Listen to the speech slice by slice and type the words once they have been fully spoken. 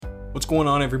What's going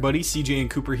on, everybody? CJ and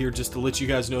Cooper here just to let you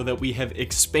guys know that we have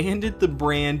expanded the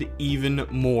brand even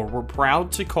more. We're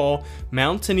proud to call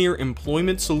Mountaineer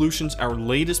Employment Solutions our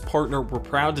latest partner. We're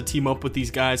proud to team up with these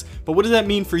guys, but what does that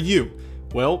mean for you?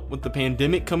 Well, with the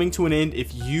pandemic coming to an end,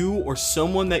 if you or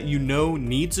someone that you know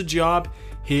needs a job,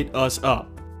 hit us up.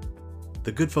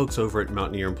 The good folks over at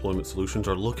Mountaineer Employment Solutions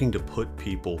are looking to put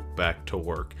people back to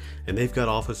work, and they've got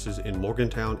offices in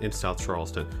Morgantown and South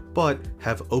Charleston, but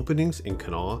have openings in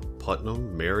Kanawha,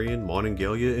 Putnam, Marion,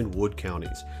 Monongalia, and Wood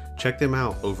counties. Check them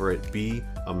out over at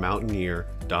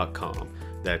beamountaineer.com.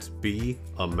 That's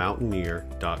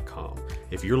beamountaineer.com.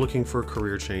 If you're looking for a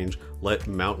career change, let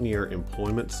Mountaineer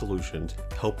Employment Solutions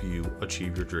help you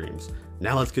achieve your dreams.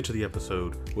 Now let's get to the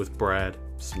episode with Brad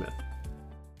Smith.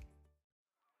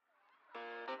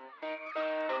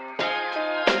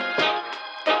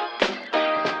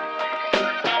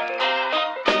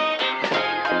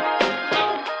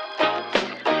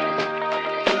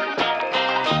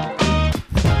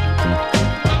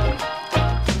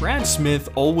 Smith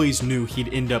always knew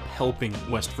he'd end up helping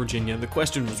West Virginia. The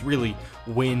question was really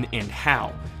when and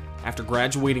how. After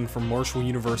graduating from Marshall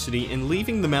University and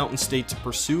leaving the Mountain State to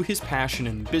pursue his passion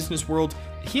in the business world,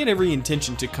 he had every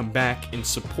intention to come back and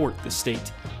support the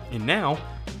state. And now,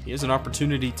 he has an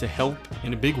opportunity to help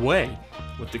in a big way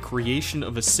with the creation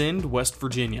of Ascend West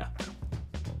Virginia.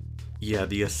 Yeah,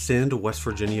 the Ascend West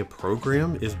Virginia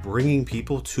program is bringing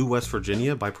people to West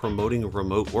Virginia by promoting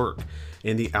remote work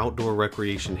and the outdoor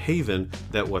recreation haven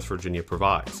that West Virginia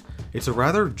provides. It's a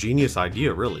rather genius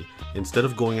idea, really. Instead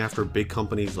of going after big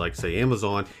companies like, say,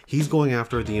 Amazon, he's going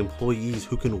after the employees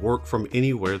who can work from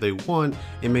anywhere they want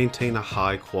and maintain a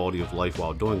high quality of life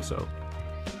while doing so.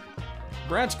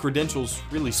 Brad's credentials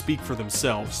really speak for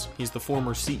themselves. He's the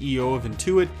former CEO of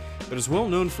Intuit, but is well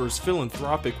known for his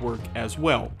philanthropic work as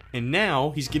well. And now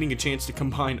he's getting a chance to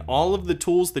combine all of the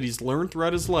tools that he's learned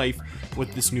throughout his life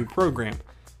with this new program.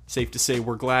 Safe to say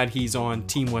we're glad he's on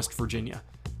Team West Virginia.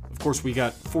 Of course, we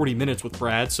got 40 minutes with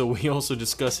Brad, so we also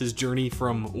discuss his journey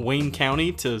from Wayne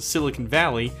County to Silicon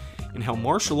Valley and how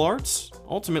martial arts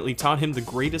ultimately taught him the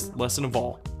greatest lesson of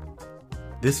all.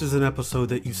 This is an episode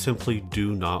that you simply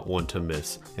do not want to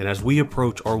miss. And as we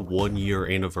approach our 1-year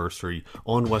anniversary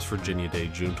on West Virginia Day,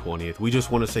 June 20th, we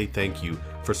just want to say thank you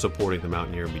for supporting the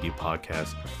Mountaineer Media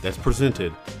Podcast that's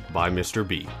presented by Mr.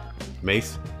 B.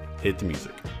 Mace, hit the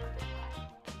music.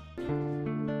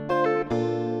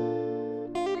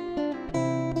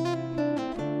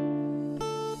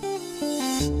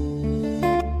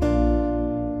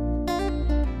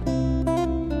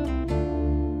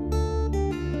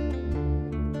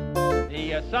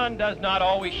 The sun does not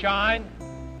always shine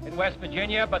in West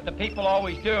Virginia, but the people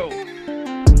always do.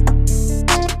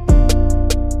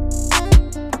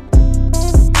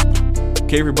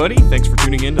 Okay, everybody, thanks for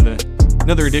tuning in to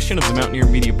another edition of the Mountaineer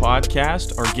Media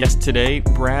Podcast. Our guest today,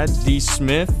 Brad D.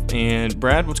 Smith. And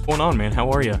Brad, what's going on, man? How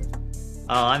are you?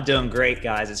 Oh, I'm doing great,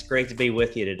 guys. It's great to be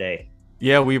with you today.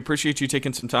 Yeah, we appreciate you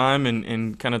taking some time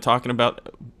and kind of talking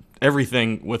about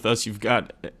everything with us. You've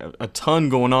got a ton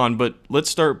going on, but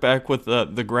let's start back with the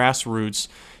grassroots.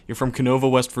 You're from Kanawha,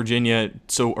 West Virginia.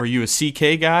 So are you a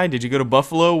CK guy? Did you go to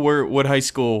Buffalo? What high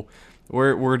school?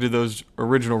 Where did those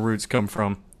original roots come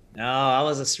from? No, I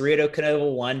was a Cerrito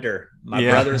Kanawha wonder. My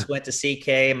brothers went to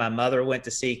CK. My mother went to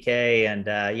CK. And,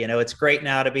 it's great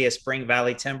now to be a Spring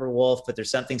Valley Timberwolf, but there's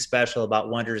something special about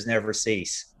wonders never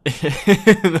cease.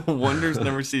 The wonders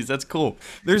never cease. That's cool.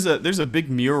 There's a big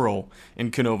mural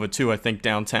in Kanawha too, I think,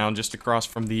 downtown, just across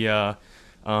from the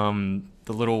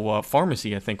little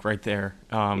pharmacy, I think, right there.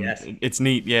 Yes. It's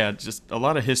neat. Yeah, just a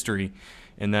lot of history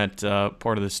in that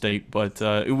part of the state. But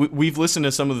we've listened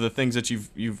to some of the things that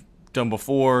you've done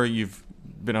before. You've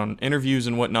been on interviews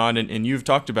and whatnot, and you've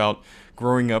talked about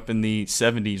growing up in the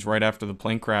 70s right after the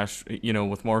plane crash,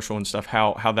 with Marshall and stuff,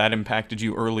 how that impacted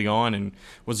you early on and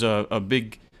was a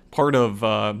big part of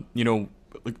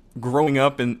growing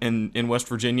up in West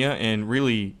Virginia and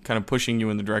really kind of pushing you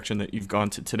in the direction that you've gone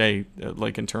to today,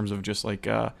 like in terms of just like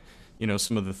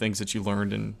some of the things that you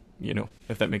learned, and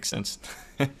if that makes sense.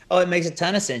 Oh, it makes a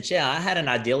ton of sense. Yeah, I had an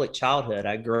idyllic childhood.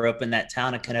 I grew up in that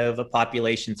town of Kanawha,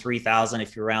 population 3,000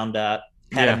 if you round up.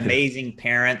 Had amazing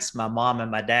parents, my mom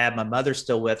and my dad. My mother's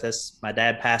still with us. My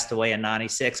dad passed away in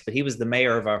 96, but he was the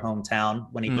mayor of our hometown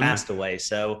when he passed away.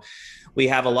 So we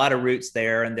have a lot of roots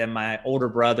there. And then my older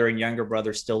brother and younger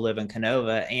brother still live in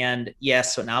Kanawha. And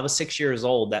yes, when I was 6 years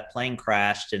old, that plane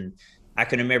crashed, and I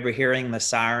can remember hearing the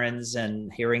sirens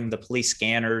and hearing the police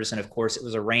scanners. And of course, it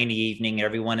was a rainy evening.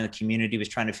 Everyone in the community was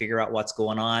trying to figure out what's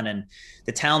going on. And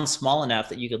the town's small enough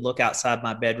that you could look outside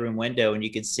my bedroom window and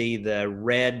you could see the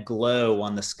red glow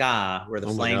on the sky where the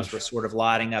flames were sort of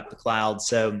lighting up the clouds.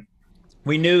 So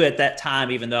we knew at that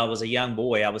time, even though I was a young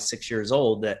boy, I was 6 years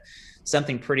old, that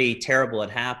something pretty terrible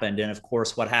had happened. And of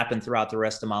course, what happened throughout the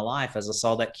rest of my life as I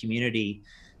saw that community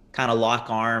kind of lock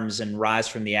arms and rise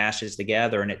from the ashes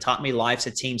together. And it taught me life's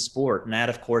a team sport. And that,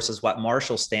 of course, is what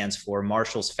Marshall stands for.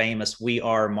 Marshall's famous, "We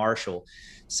are Marshall."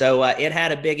 So it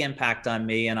had a big impact on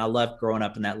me. And I loved growing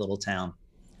up in that little town.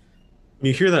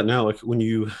 You hear that now, like when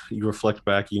you reflect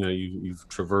back, you've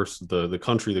traversed the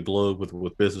country, the globe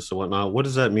with business and whatnot. What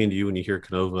does that mean to you when you hear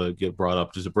Canova get brought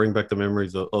up? Does it bring back the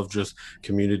memories of just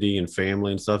community and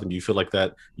family and stuff? And do you feel like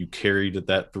that you carried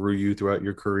that through you throughout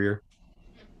your career?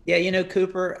 Yeah,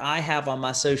 Cooper, I have on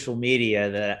my social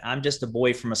media that I'm just a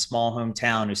boy from a small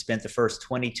hometown who spent the first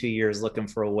 22 years looking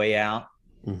for a way out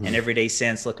and every day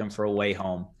since looking for a way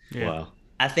home. Yeah. Wow.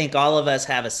 I think all of us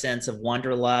have a sense of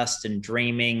wanderlust and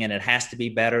dreaming, and it has to be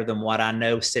better than what I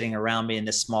know sitting around me in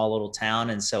this small little town.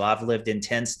 And so I've lived in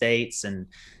 10 states and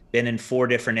been in 4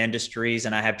 different industries,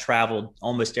 and I have traveled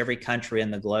almost every country in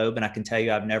the globe. And I can tell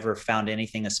you, I've never found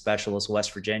anything as special as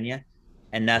West Virginia,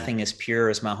 and nothing as pure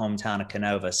as my hometown of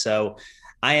Canova. So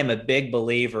I am a big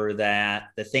believer that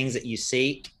the things that you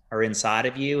seek are inside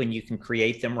of you and you can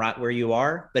create them right where you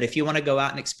are. But if you want to go out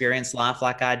and experience life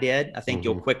like I did, I think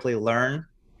you'll quickly learn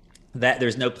that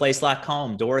there's no place like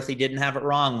home. Dorothy didn't have it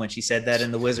wrong when she said that in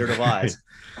The Wizard of Oz.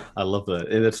 I love that.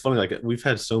 And it's funny, like we've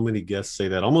had so many guests say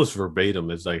that almost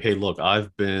verbatim. It's like, hey, look,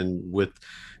 I've been with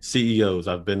CEOs.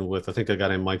 I've been with, I think a guy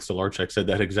named Mike Solarchek said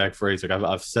that exact phrase. Like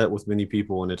I've sat with many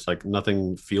people and it's like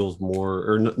nothing feels more,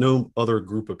 or no other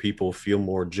group of people feel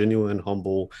more genuine,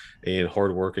 humble, and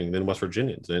hardworking than West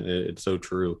Virginians. And it's so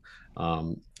true.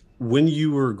 When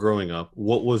you were growing up,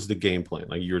 what was the game plan?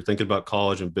 Like you were thinking about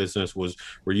college and business.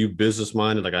 Were you business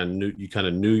minded? Like I knew you kind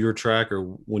of knew your track, or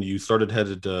when you started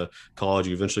headed to college,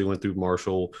 you eventually went through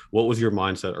Marshall. What was your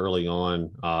mindset early on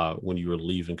when you were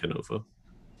leaving Canova?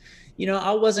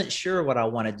 I wasn't sure what I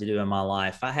wanted to do in my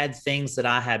life. I had things that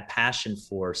I had passion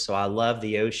for. So I loved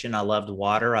the ocean. I loved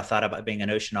water. I thought about being an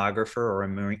oceanographer or a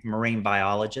marine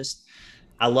biologist.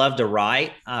 I loved to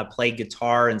write. I played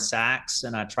guitar and sax,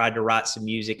 and I tried to write some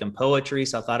music and poetry.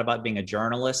 So I thought about being a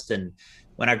journalist. And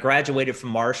when I graduated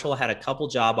from Marshall, I had a couple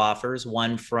job offers,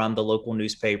 one from the local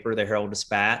newspaper, the Herald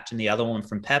Dispatch, and the other one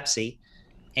from Pepsi.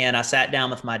 And I sat down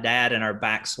with my dad in our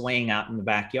back swing out in the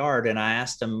backyard. And I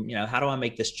asked him, how do I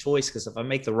make this choice? Because if I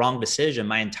make the wrong decision,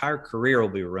 my entire career will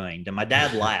be ruined. And my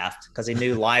dad laughed because he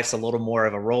knew life's a little more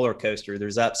of a roller coaster.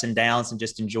 There's ups and downs and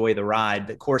just enjoy the ride.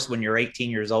 But of course, when you're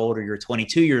 18 years old or you're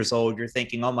 22 years old, you're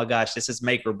thinking, oh my gosh, this is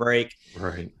make or break.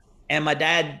 Right. And my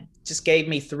dad just gave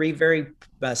me 3 very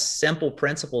simple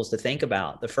principles to think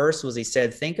about. The first was, he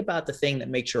said, think about the thing that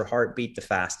makes your heart beat the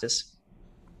fastest.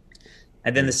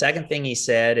 And then the second thing he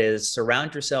said is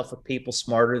surround yourself with people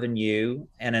smarter than you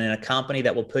and in a company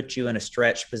that will put you in a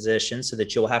stretched position so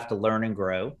that you'll have to learn and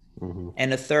grow.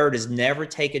 And the third is never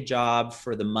take a job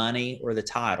for the money or the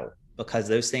title, because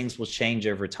those things will change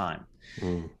over time.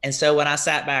 And so when I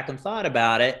sat back and thought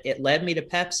about it, it led me to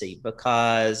Pepsi,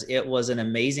 because it was an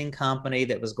amazing company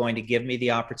that was going to give me the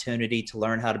opportunity to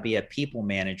learn how to be a people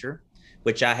manager,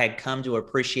 which I had come to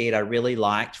appreciate. I really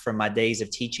liked from my days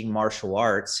of teaching martial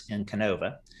arts in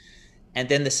Canova. And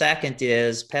then the second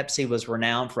is Pepsi was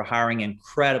renowned for hiring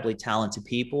incredibly talented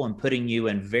people and putting you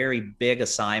in very big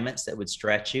assignments that would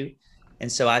stretch you.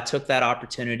 And so I took that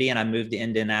opportunity and I moved to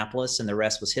Indianapolis, and the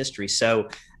rest was history. So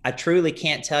I truly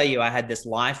can't tell you I had this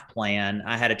life plan.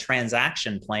 I had a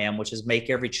transaction plan, which is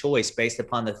make every choice based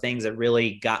upon the things that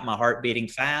really got my heart beating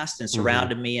fast and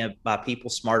surrounded me by people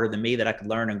smarter than me that I could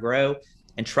learn and grow,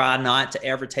 and try not to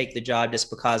ever take the job just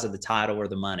because of the title or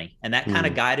the money. And that kind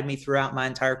of guided me throughout my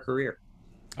entire career.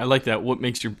 I like that. What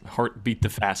makes your heart beat the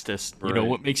fastest? Right.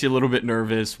 What makes you a little bit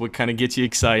nervous? What kind of gets you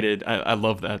excited? I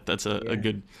love that. That's a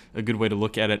good way to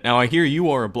look at it. Now, I hear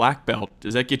you are a black belt.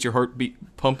 Does that get your heart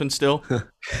pumping still?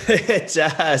 It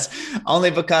does. Only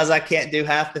because I can't do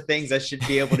half the things I should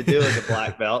be able to do as a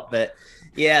black belt. But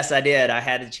yes, I did. I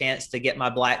had a chance to get my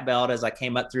black belt as I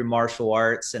came up through martial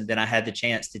arts, and then I had the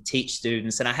chance to teach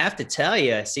students. And I have to tell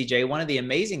you, CJ, one of the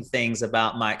amazing things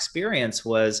about my experience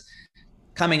was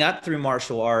coming up through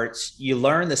martial arts, you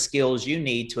learn the skills you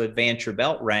need to advance your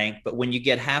belt rank. But when you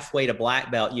get halfway to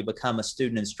black belt, you become a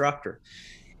student instructor.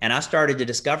 And I started to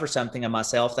discover something in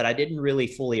myself that I didn't really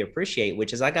fully appreciate,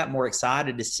 which is I got more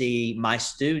excited to see my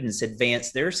students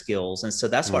advance their skills. And so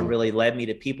that's what really led me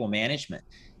to people management.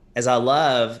 as I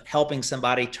love helping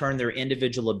somebody turn their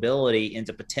individual ability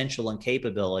into potential and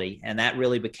capability. And that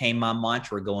really became my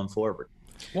mantra going forward.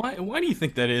 Why do you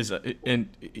think that is? And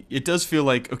it does feel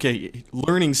like, okay,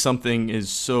 learning something is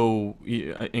so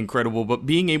incredible, but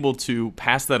being able to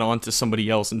pass that on to somebody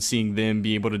else and seeing them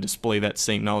be able to display that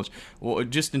same knowledge, well,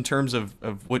 just in terms of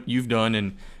what you've done,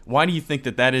 and why do you think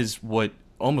that that is what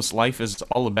almost life is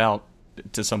all about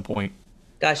to some point?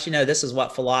 Gosh, this is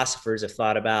what philosophers have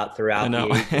thought about I throughout the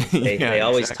know. ages. They, Yeah, they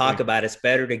always talk exactly. about it's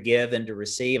better to give than to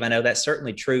receive. I know that's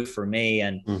certainly true for me.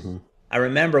 And Hmm. I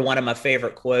remember one of my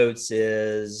favorite quotes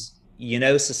is,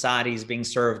 society is being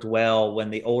served well when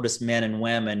the oldest men and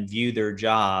women view their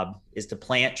job is to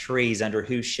plant trees under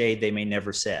whose shade they may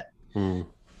never sit. Mm.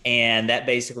 And that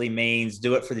basically means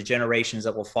do it for the generations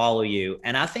that will follow you.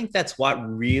 And I think that's what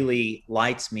really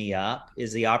lights me up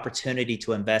is the opportunity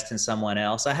to invest in someone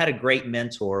else. I had a great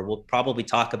mentor. We'll probably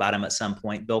talk about him at some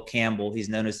point, Bill Campbell. He's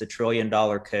known as the $1 trillion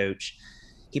coach.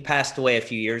 He passed away a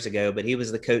few years ago, but he was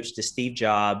the coach to Steve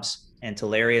Jobs and to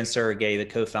Larry and Sergey, the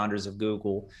co-founders of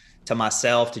Google, to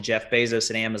myself, to Jeff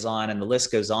Bezos at Amazon, and the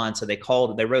list goes on. So they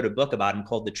wrote a book about him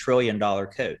called The $1 trillion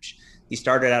Coach. He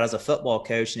started out as a football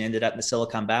coach and ended up in the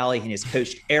Silicon Valley, and he's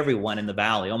coached everyone in the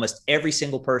Valley. Almost every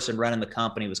single person running the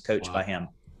company was coached by him. Wow.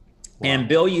 And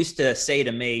Bill used to say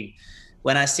to me,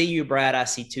 when I see you, Brad, I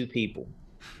see two people,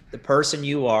 the person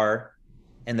you are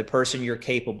and the person you're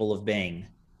capable of being.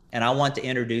 And I want to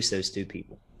introduce those two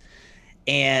people.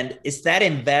 And it's that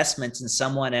investment in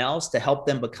someone else to help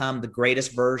them become the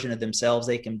greatest version of themselves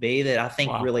they can be that I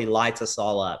think Wow. really lights us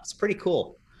all up. It's pretty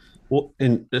cool. Well,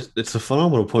 and it's a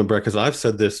phenomenal point, Brett, because I've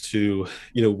said this to,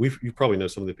 you probably know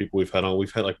some of the people we've had on.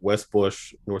 We've had like Wes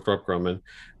Bush, Northrop Grumman.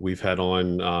 We've had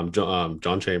on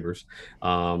John Chambers.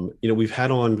 We've had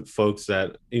on folks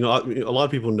that, a lot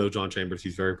of people know John Chambers.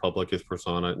 He's very public, his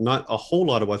persona. Not a whole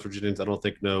lot of West Virginians, I don't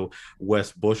think, know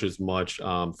Wes Bush as much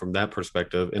from that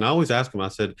perspective. And I always ask him, I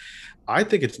said, I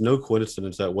think it's no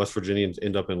coincidence that West Virginians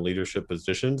end up in leadership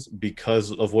positions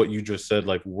because of what you just said.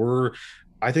 Like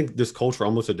I think this culture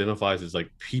almost identifies as like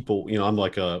people,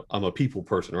 I'm a people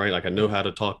person, right? Like I know how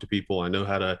to talk to people. I know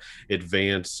how to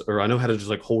advance, or I know how to just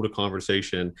like hold a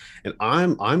conversation. And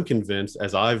I'm convinced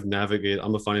as I've navigated,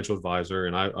 I'm a financial advisor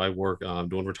and I work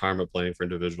doing retirement planning for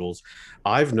individuals.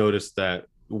 I've noticed that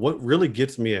what really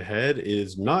gets me ahead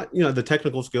is not, the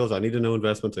technical skills. I need to know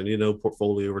investments. I need to know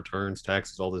portfolio returns,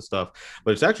 taxes, all this stuff,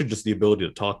 but it's actually just the ability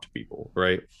to talk to people,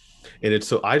 right? And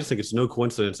I just think it's no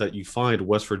coincidence that you find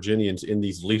West Virginians in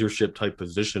these leadership type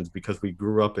positions because we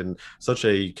grew up in such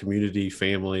a community,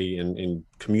 family, and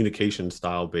communication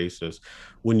style basis.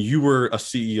 When you were a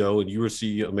CEO and you were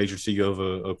a major CEO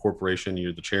of a corporation,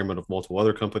 you're the chairman of multiple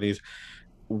other companies,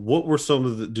 what were some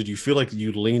of did you feel like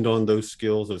you leaned on those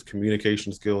skills, those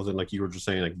communication skills, and like you were just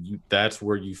saying, like that's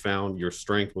where you found your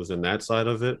strength was in that side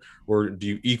of it, or do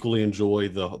you equally enjoy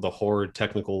the hard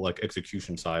technical like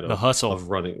execution side The hustle. of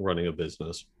running a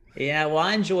business? Yeah, well,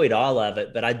 I enjoyed all of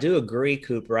it, but I do agree,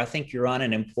 Cooper. I think you're on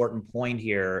an important point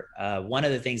here. One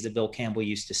of the things that Bill Campbell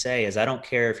used to say is, I don't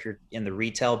care if you're in the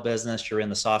retail business, you're in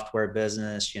the software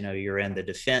business, you're in the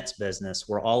defense business.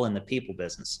 We're all in the people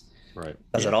business. Right.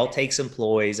 Because it all takes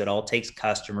employees, it all takes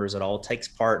customers, it all takes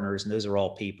partners, and those are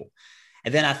all people.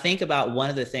 And then I think about one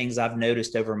of the things I've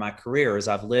noticed over my career as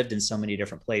I've lived in so many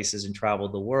different places and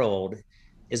traveled the world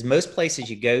is most places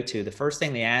you go to, the first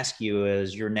thing they ask you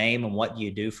is your name and what you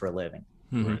do for a living.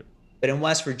 Mm-hmm. Right. But in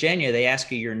West Virginia, they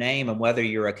ask you your name and whether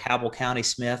you're a Cabell County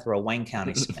Smith or a Wayne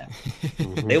County Smith.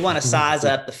 They want to size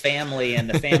up the family and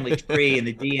the family tree and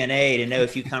the DNA to know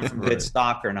if you come from good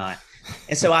stock or not.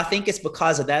 And so I think it's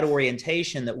because of that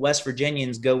orientation that West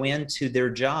Virginians go into their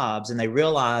jobs and they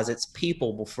realize it's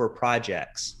people before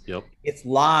projects. Yep. It's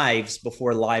lives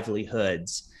before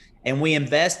livelihoods. And we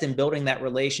invest in building that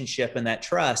relationship and that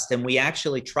trust. And we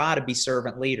actually try to be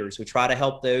servant leaders. We try to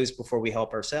help those before we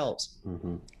help ourselves.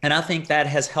 Mm-hmm. And I think that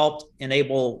has helped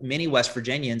enable many West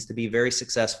Virginians to be very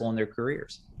successful in their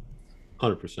careers.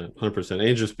 100%,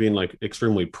 and just being like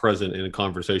extremely present in a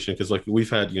conversation, because like we've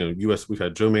had we've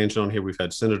had Joe Manchin on here, we've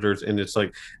had senators, and it's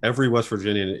like every West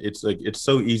Virginian, it's like it's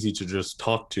so easy to just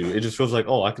talk to. It just feels like,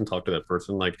 oh, I can talk to that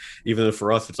person. Like even though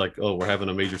for us it's like, oh, we're having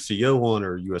a major CEO on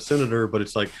or U.S. senator, but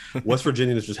it's like West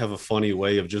Virginians just have a funny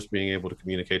way of just being able to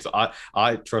communicate. So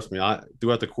I trust me, I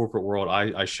throughout the corporate world,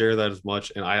 I share that as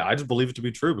much, and I just believe it to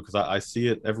be true because I see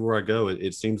it everywhere I go.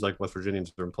 It seems like West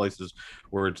Virginians are in places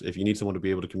where if you need someone to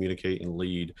be able to communicate and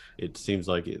lead, it seems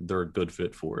like they're a good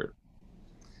fit for it.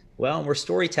 Well, we're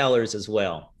storytellers as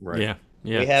well. Right. Yeah.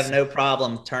 We have no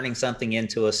problem turning something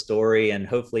into a story and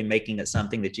hopefully making it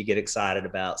something that you get excited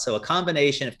about. So a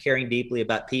combination of caring deeply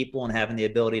about people and having the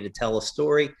ability to tell a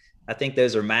story, I think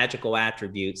those are magical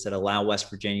attributes that allow West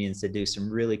Virginians to do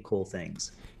some really cool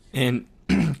things. And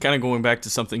kind of going back to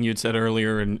something you'd said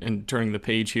earlier and turning the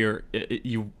page here,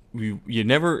 you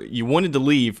wanted to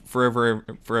leave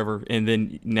forever, and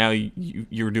then now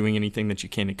you're doing anything that you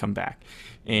can to come back.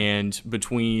 And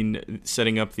between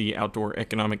setting up the Outdoor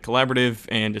Economic Collaborative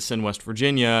and Ascend West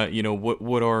Virginia,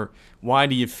 why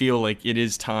do you feel like it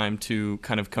is time to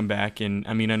kind of come back? And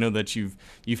I mean, I know that you've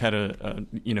had a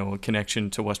connection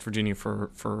to West Virginia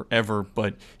for forever,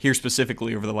 but here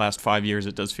specifically over the last 5 years,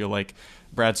 it does feel like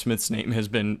Brad Smith's name has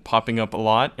been popping up a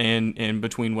lot, and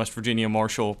between West Virginia,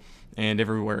 Marshall, and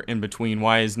everywhere in between.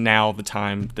 Why is now the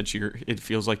time that it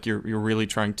feels like you're really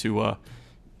trying to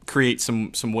create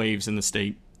some waves in the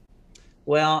state?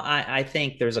 Well, I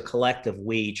think there's a collective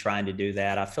we trying to do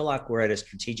that. I feel like we're at a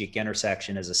strategic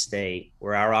intersection as a state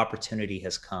where our opportunity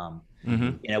has come.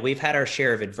 Mm-hmm. We've had our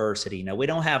share of adversity. Now, we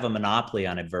don't have a monopoly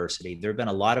on adversity. There have been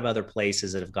a lot of other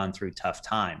places that have gone through tough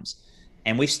times.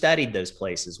 And we've studied those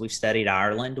places. We've studied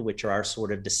Ireland, which are our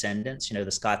sort of descendants.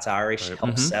 The Scots-Irish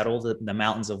helped settle the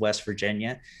mountains of West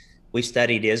Virginia. We've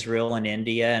studied Israel and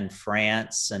India and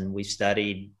France, and we've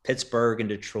studied Pittsburgh and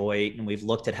Detroit, and we've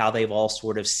looked at how they've all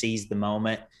sort of seized the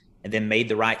moment and then made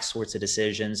the right sorts of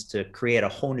decisions to create a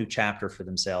whole new chapter for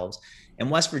themselves. And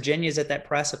West Virginia is at that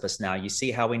precipice now. You see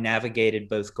how we navigated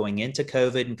both going into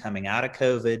COVID and coming out of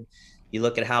COVID. You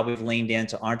look at how we've leaned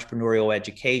into entrepreneurial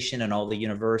education and all the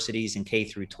universities in K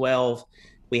through 12.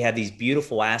 We have these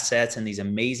beautiful assets and these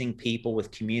amazing people with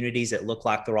communities that look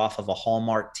like they're off of a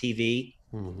Hallmark TV.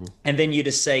 Mm-hmm. And then you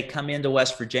just say, come into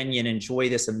West Virginia and enjoy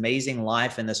this amazing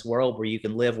life in this world where you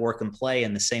can live, work, and play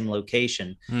in the same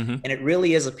location. Mm-hmm. And it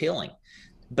really is appealing.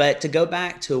 But to go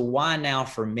back to why now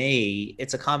for me,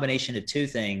 it's a combination of two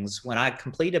things. When I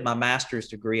completed my master's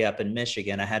degree up in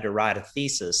Michigan, I had to write a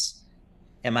thesis.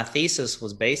 And my thesis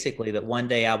was basically that one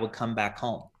day I would come back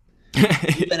home.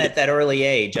 Even at that early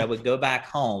age, I would go back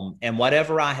home, and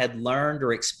whatever I had learned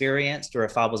or experienced, or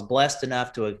if I was blessed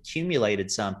enough to have accumulated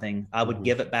something, I would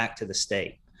give it back to the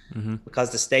state.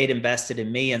 Because the state invested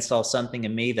in me and saw something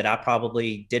in me that I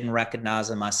probably didn't recognize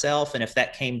in myself. And if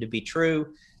that came to be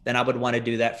true, then I would want to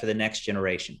do that for the next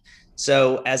generation.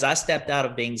 So as I stepped out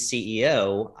of being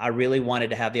CEO, I really wanted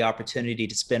to have the opportunity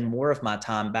to spend more of my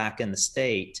time back in the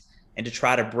state and to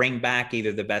try to bring back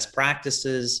either the best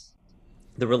practices,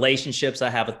 the relationships I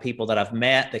have with people that I've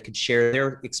met that could share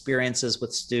their experiences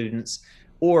with students,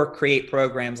 or create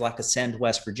programs like Ascend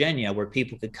West Virginia, where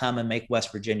people could come and make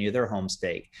West Virginia their home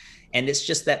state. And it's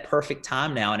just that perfect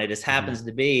time now. And it just happens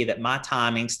to be that my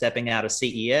timing stepping out of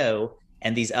CEO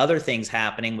and these other things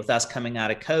happening with us coming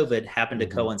out of COVID happen to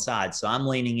coincide. So I'm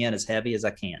leaning in as heavy as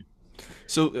I can.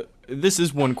 So this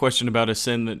is one question about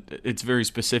Ascend that it's very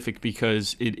specific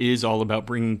because it is all about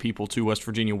bringing people to West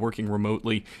Virginia working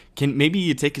remotely. Can maybe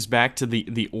you take us back to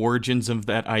the origins of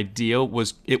that idea?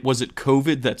 Was it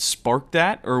COVID that sparked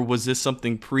that, or was this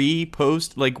something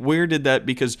post? Like, where did that,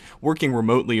 because working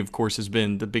remotely, of course, has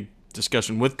been the big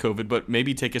discussion with COVID, but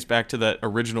maybe take us back to that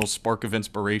original spark of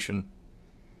inspiration.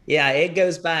 Yeah, it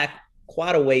goes back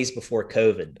quite a ways before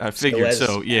COVID. I figured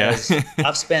so, yeah.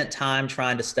 I've spent time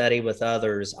trying to study with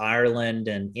others, Ireland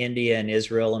and India and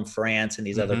Israel and France and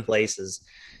these other places.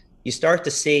 You start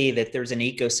to see that there's an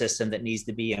ecosystem that needs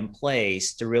to be in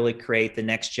place to really create the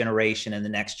next generation and the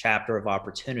next chapter of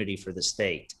opportunity for the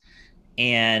state.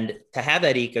 And to have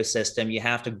that ecosystem, you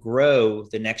have to grow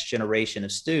the next generation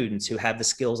of students who have the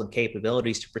skills and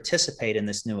capabilities to participate in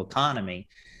this new economy.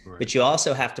 Right. But you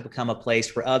also have to become a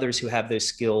place where others who have those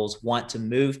skills want to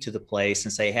move to the place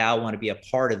and say, hey, I want to be a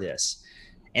part of this.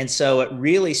 And so it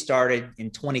really started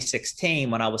in 2016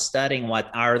 when I was studying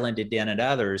what Ireland had done and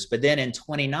others. But then in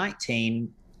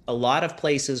 2019, a lot of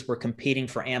places were competing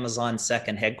for Amazon's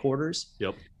second headquarters.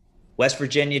 Yep. West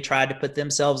Virginia tried to put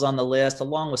themselves on the list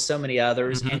along with so many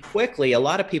others. And quickly, a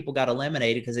lot of people got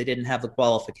eliminated because they didn't have the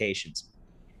qualifications.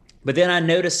 But then I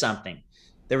noticed something.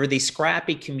 There were these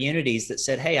scrappy communities that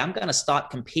said, hey, I'm going to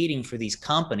stop competing for these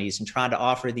companies and trying to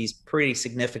offer these pretty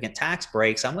significant tax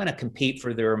breaks. I'm going to compete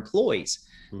for their employees,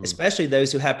 especially those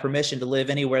who have permission to live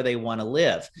anywhere they want to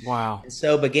live. Wow. And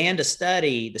so began to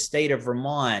study the state of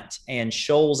Vermont and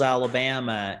Shoals,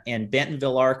 Alabama, and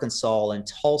Bentonville, Arkansas, and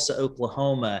Tulsa,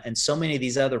 Oklahoma, and so many of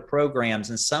these other programs.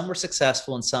 And some were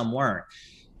successful and some weren't.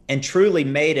 And truly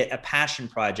made it a passion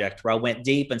project where I went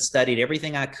deep and studied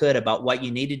everything I could about what you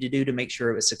needed to do to make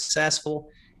sure it was successful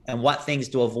and what things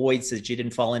to avoid so that you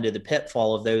didn't fall into the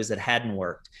pitfall of those that hadn't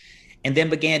worked. and then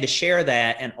began to share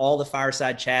that in all the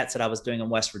fireside chats that I was doing in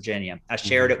West Virginia. I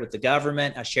shared it with the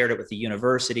government. I shared it with the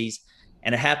universities.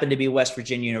 And it happened to be West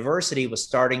Virginia University was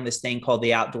starting this thing called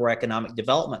the Outdoor Economic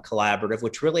Development Collaborative,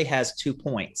 which really has 2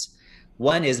 points.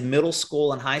 One is middle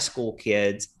school and high school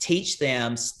kids, teach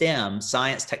them STEM,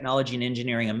 science, technology, and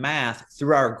engineering and math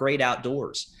through our great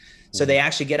outdoors. So they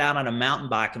actually get out on a mountain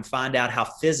bike and find out how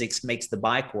physics makes the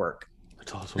bike work.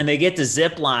 That's awesome. And they get to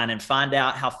zip line and find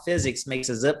out how physics makes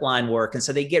a zip line work. And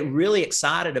so they get really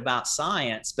excited about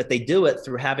science, but they do it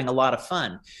through having a lot of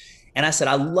fun. And I said,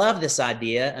 I love this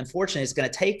idea. Unfortunately, it's going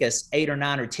to take us 8 or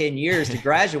 9 or 10 years to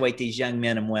graduate these young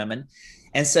men and women.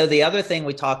 And so the other thing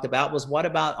we talked about was, what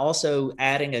about also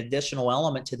adding an additional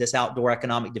element to this Outdoor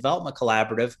Economic Development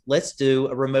Collaborative? Let's do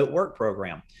a remote work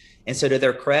program. And so to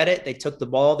their credit, they took the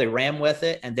ball, they ran with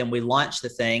it, and then we launched the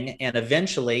thing. And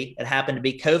eventually it happened to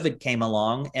be COVID came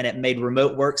along and it made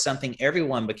remote work something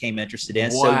everyone became interested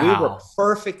in. Wow. So we were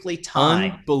perfectly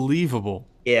timed. Unbelievable.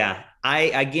 Yeah.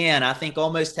 I think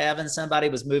almost having somebody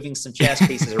was moving some chess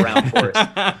pieces around for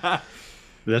us.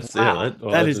 That's Wow.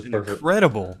 yeah. That is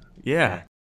incredible. Yeah.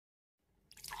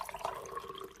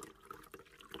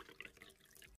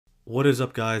 What is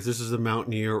up, guys? This is the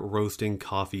Mountaineer Roasting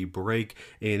Coffee Break,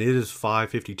 and it is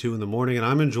 5:52 in the morning, and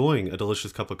I'm enjoying a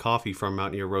delicious cup of coffee from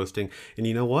Mountaineer Roasting. And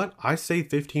you know what? I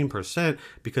saved 15%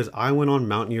 because I went on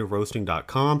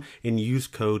mountaineerroasting.com and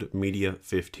used code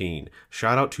MEDIA15.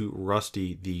 Shout out to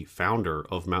Rusty, the founder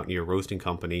of Mountaineer Roasting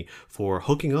Company, for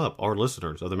hooking up our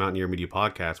listeners of the Mountaineer Media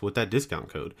Podcast with that discount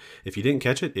code. If you didn't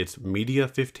catch it, it's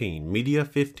MEDIA15.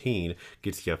 MEDIA15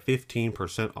 gets you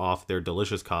 15% off their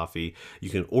delicious coffee. You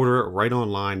can order it right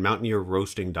online,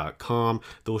 mountaineerroasting.com.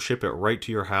 They'll ship it right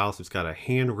to your house. It's got a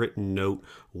handwritten note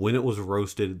when it was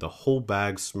roasted. The whole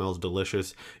bag smells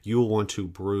delicious. You'll want to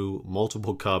brew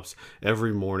multiple cups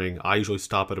every morning. I usually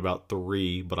stop at about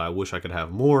 3, but I wish I could have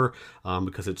more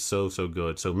because it's so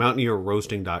good. So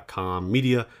mountaineerroasting.com,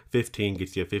 Media 15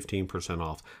 gets you 15%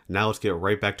 off. Now let's get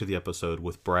right back to the episode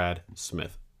with Brad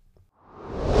Smith.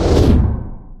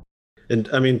 And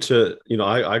I mean,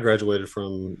 I graduated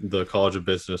from the College of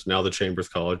Business, now the Chambers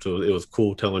College. So it was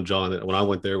cool telling John that when I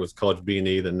went there, it was College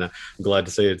B&E. Then I'm glad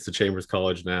to say it's the Chambers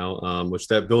College now, which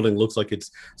that building looks like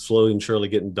it's slowly and surely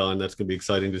getting done. That's going to be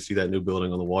exciting to see that new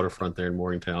building on the waterfront there in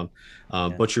Morgantown.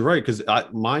 But you're right, because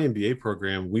my MBA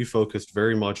program, we focused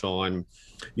very much on,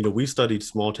 we studied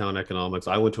small town economics.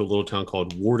 I went to a little town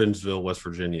called Wardensville, West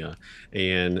Virginia,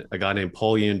 and a guy named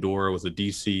Paul Yandora was a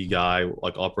DC guy,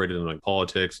 like operated in like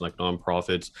politics and like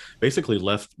nonprofits, basically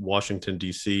left Washington,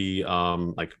 DC,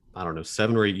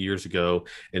 7 or 8 years ago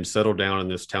and settled down in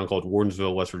this town called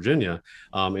Wardensville, West Virginia,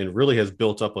 and really has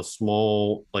built up a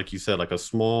small, like you said, like a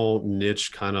small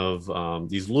niche kind of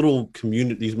these little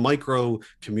community, these micro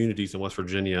communities in West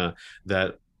Virginia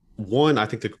that, one, I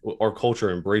think our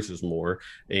culture embraces more,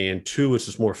 and 2, it's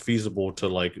just more feasible to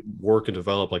like work and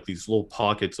develop like these little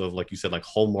pockets of, like you said, like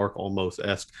Hallmark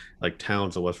almost-esque like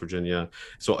towns of West Virginia.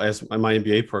 So as my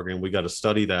MBA program, we got to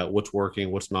study that, what's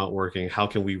working, what's not working, how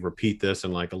can we repeat this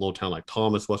in like a little town like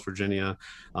Thomas, West Virginia.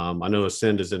 I know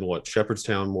Ascend is in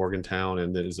Shepherdstown, Morgantown,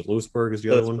 and then is it Lewisburg is the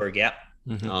other one? Lewisburg, yeah.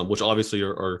 Mm-hmm. Which obviously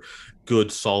are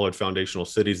good, solid foundational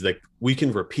cities that we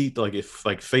can repeat. Like if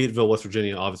like Fayetteville, West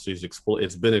Virginia, obviously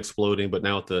it's been exploding, but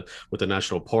now with the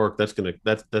national park,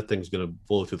 that thing's gonna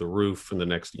blow through the roof in the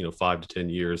next 5 to 10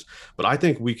 years. But I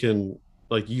think we can,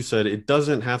 like you said, it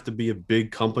doesn't have to be a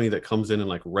big company that comes in and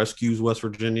like rescues West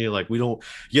Virginia. Like we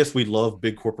love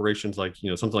big corporations like,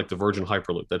 something like the Virgin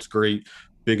Hyperloop. That's great.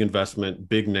 Big investment,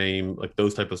 big name, like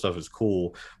those type of stuff is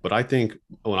cool. But I think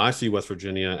when I see West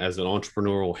Virginia as an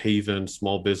entrepreneurial haven,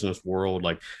 small business world,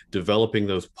 like developing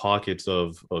those pockets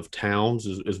of towns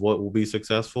is what will be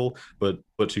successful. But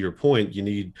to your point, you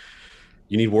need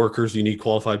workers, you need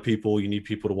qualified people, you need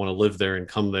people to want to live there and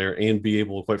come there and be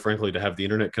able, quite frankly, to have the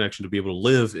internet connection to be able to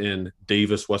live in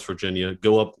Davis, West Virginia,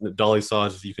 go up Dolly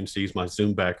Sods, as you can see, is my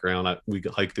Zoom background. We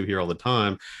hike through here all the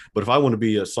time. But if I want to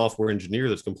be a software engineer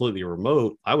that's completely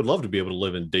remote, I would love to be able to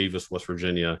live in Davis, West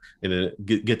Virginia, and then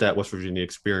get that West Virginia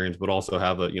experience, but also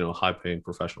have a high paying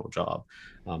professional job.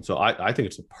 So I think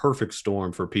it's a perfect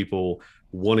storm for people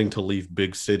wanting to leave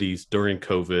big cities during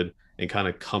COVID and kind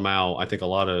of come out. I think a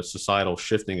lot of societal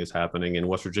shifting is happening, and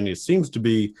West Virginia seems to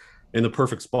be in the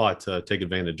perfect spot to take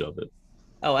advantage of it.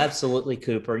 Oh, absolutely,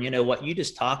 Cooper. What you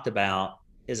just talked about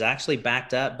is actually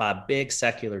backed up by big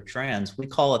secular trends. We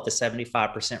call it the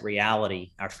 75%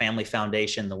 reality, our family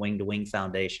foundation, the Wing to Wing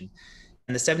Foundation.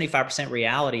 And the 75%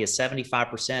 reality is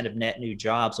 75% of net new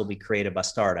jobs will be created by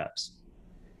startups.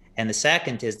 And the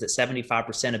second is that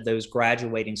 75% of those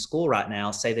graduating school right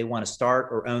now say they want to start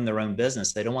or own their own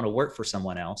business. They don't want to work for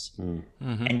someone else.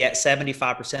 Mm-hmm. And yet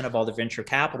 75% of all the venture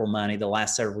capital money the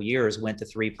last several years went to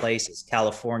three places: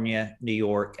 California, New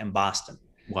York, and Boston.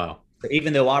 Wow. So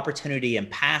even though opportunity and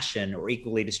passion are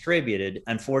equally distributed,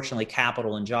 unfortunately,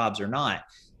 capital and jobs are not.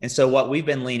 And so what we've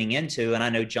been leaning into, and I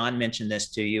know John mentioned this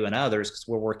to you and others because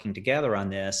we're working together on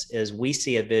this, is we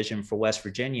see a vision for West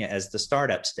Virginia as the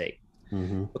startup state.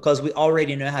 Mm-hmm. Because we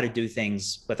already know how to do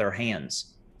things with our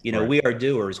hands. You know, we are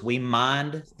doers. We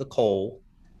mined the coal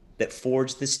that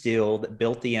forged the steel that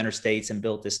built the interstates and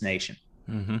built this nation.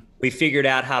 Mm-hmm. We figured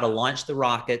out how to launch the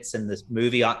rockets in the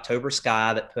movie October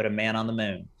Sky that put a man on the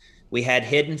moon. We had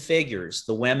Hidden Figures,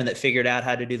 the women that figured out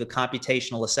how to do the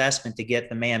computational assessment to get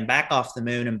the man back off the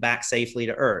moon and back safely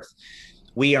to Earth.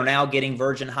 We are now getting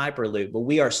Virgin Hyperloop, but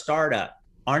we are startup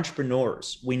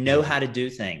entrepreneurs. We know how to do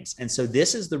things. And so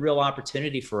this is the real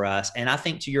opportunity for us. And I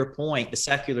think, to your point, the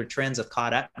secular trends have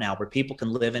caught up now where people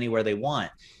can live anywhere they want.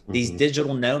 Mm-hmm. These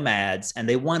digital nomads, and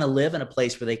they want to live in a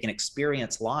place where they can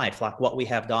experience life like what we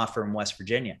have to offer in West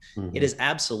Virginia. Mm-hmm. It is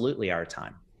absolutely our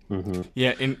time. Mm-hmm.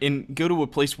 Yeah, and go to a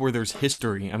place where there's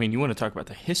history. I mean, you want to talk about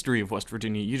the history of West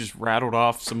Virginia. You just rattled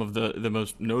off some of the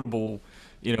most notable,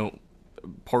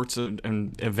 parts of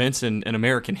and events in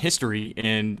American history,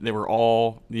 and they were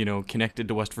all connected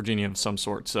to West Virginia of some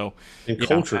sort. So and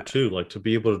culture too, like to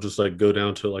be able to just like go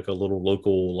down to like a little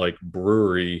local like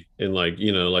brewery in like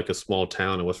like a small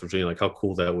town in West Virginia, like how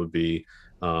cool that would be.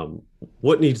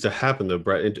 What needs to happen though,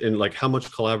 Brett, and like how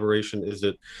much collaboration is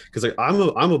it? Because like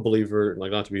I'm a believer, like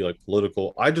not to be like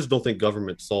political, I just don't think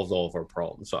government solves all of our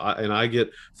problems. So I get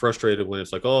frustrated when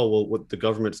it's like, oh well, what the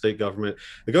government, the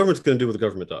government's going to do what the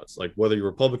government does. Like whether you're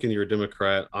Republican, you're a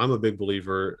Democrat, I'm a big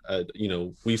believer.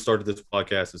 We started this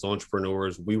podcast as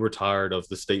entrepreneurs. We were tired of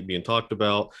the state being talked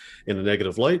about in the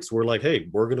negative lights. We're like, hey,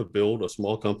 we're going to build a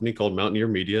small company called Mountaineer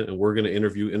Media, and we're going to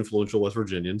interview influential West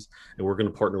Virginians, and we're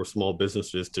going to partner with small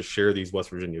businesses to share these West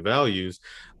Virginia values.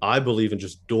 I believe in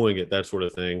just doing it, that sort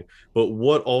of thing. But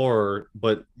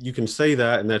you can say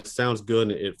that, and that sounds good,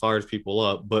 and it fires people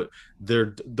up. But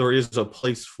there is a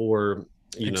place for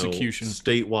execution,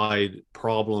 statewide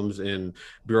problems and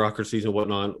bureaucracies and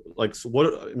whatnot. Like, so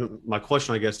my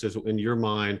question, I guess, is in your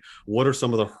mind, what are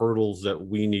some of the hurdles that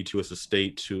we need to as a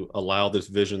state to allow this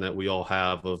vision that we all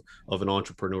have of an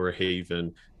entrepreneur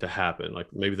haven to happen? Like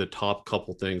maybe the top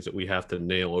couple things that we have to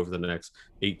nail over the next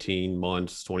 18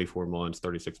 months, 24 months,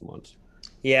 36 months.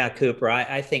 Yeah, Cooper,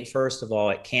 I think first of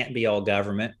all, it can't be all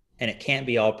government and it can't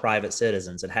be all private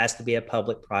citizens. It has to be a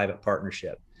public-private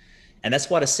partnership. And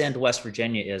that's what Ascend West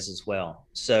Virginia is as well.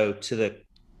 So to the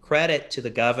credit to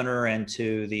the governor and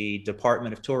to the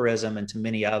Department of Tourism and to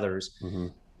many others, mm-hmm.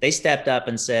 they stepped up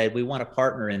and said, we want to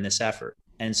partner in this effort.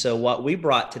 And so what we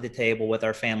brought to the table with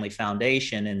our family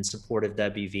foundation in support of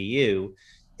WVU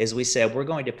is we said, we're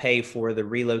going to pay for the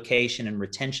relocation and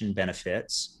retention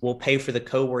benefits. We'll pay for the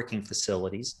co-working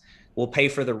facilities. We'll pay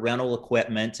for the rental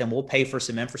equipment, and we'll pay for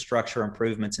some infrastructure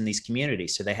improvements in these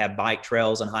communities. So they have bike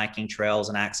trails and hiking trails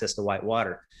and access to white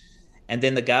water. And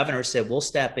then the governor said, we'll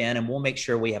step in and we'll make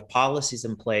sure we have policies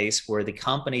in place where the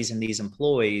companies and these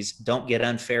employees don't get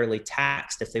unfairly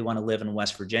taxed if they want to live in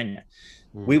West Virginia.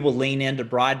 We will lean into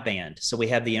broadband, so we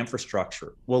have the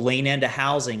infrastructure. We'll lean into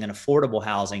housing and affordable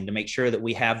housing to make sure that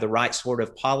we have the right sort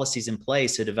of policies in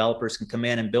place so developers can come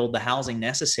in and build the housing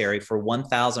necessary for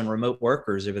 1,000 remote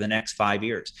workers over the next 5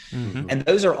 years. Mm-hmm. And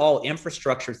those are all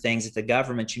infrastructure things that the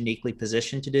government's uniquely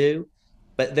positioned to do.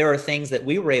 But there are things that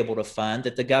we were able to fund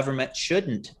that the government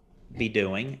shouldn't be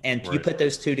doing. And you put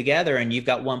those two together and you've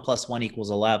got 1 + 1 =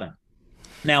 11.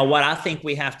 Now, what I think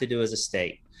we have to do as a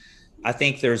state, I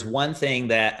think there's one thing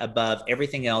that above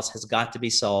everything else has got to be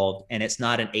solved, and it's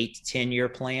not an 8 to 10 year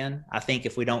plan. I think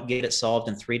if we don't get it solved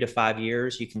in 3 to 5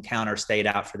 years, you can count our state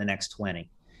out for the next 20.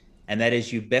 And that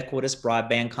is ubiquitous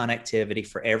broadband connectivity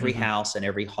for every mm-hmm. house and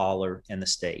every hauler in the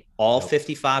state. All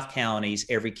 55 counties,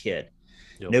 every kid.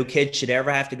 No kid should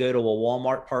ever have to go to a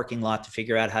Walmart parking lot to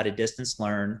figure out how to distance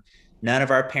learn. None of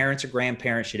our parents or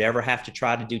grandparents should ever have to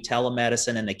try to do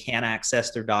telemedicine and they can't access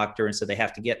their doctor. And so they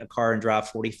have to get in a car and drive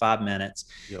 45 minutes.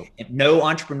 No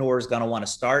entrepreneur is going to want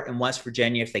to start in West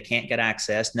Virginia if they can't get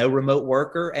access. No remote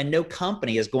worker and no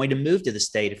company is going to move to the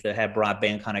state if they have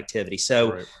broadband connectivity.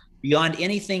 So beyond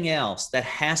anything else, that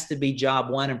has to be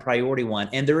job one and priority one.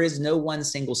 And there is no one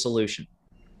single solution.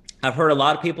 I've heard a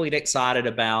lot of people get excited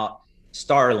about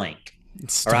Starlink.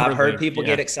 Or I've heard people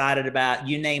get excited about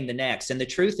you name the next. And the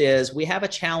truth is we have a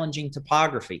challenging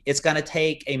topography. It's going to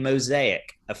take a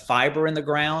mosaic of fiber in the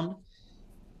ground,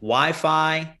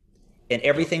 Wi-Fi, and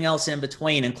everything else in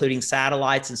between, including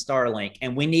satellites and Starlink.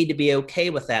 And we need to be okay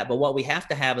with that. But what we have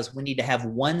to have is we need to have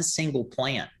one single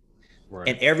plan. Right.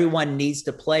 And everyone needs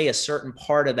to play a certain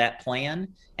part of that plan,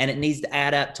 and it needs to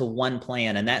add up to one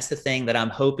plan. And that's the thing that I'm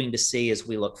hoping to see as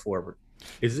we look forward.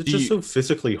 Is it just so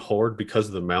physically hard because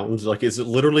of the mountains? Like, is it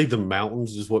literally the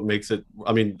mountains is what makes it?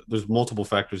 I mean, there's multiple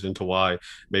factors into why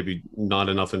maybe not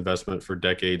enough investment for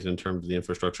decades in terms of the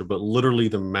infrastructure, but literally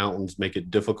the mountains make it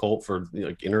difficult for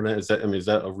like internet. Is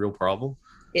that a real problem?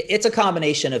 It's a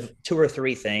combination of two or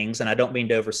three things, and I don't mean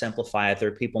to oversimplify it. There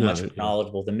are people much more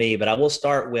knowledgeable than me, but I will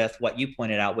start with what you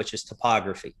pointed out, which is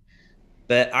topography.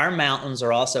 But our mountains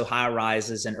are also high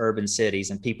rises in urban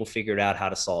cities, and people figured out how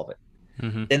to solve it.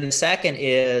 Mm-hmm. Then the second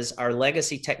is our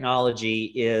legacy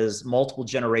technology is multiple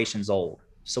generations old.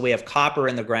 So we have copper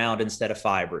in the ground instead of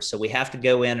fiber. So we have to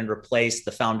go in and replace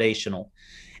the foundational.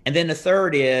 And then the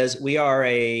third is we are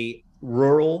a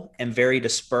rural and very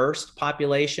dispersed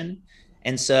population.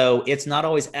 And so it's not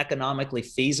always economically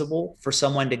feasible for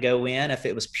someone to go in if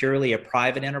it was purely a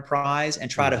private enterprise and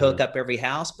try to hook up every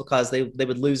house, because they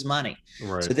would lose money.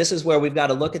 Right. So this is where we've got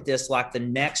to look at this like the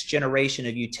next generation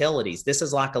of utilities. This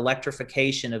is like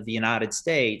electrification of the United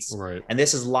States. Right. And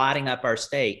this is lighting up our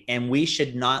state. And we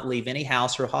should not leave any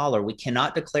house or holler. We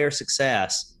cannot declare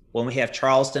success when we have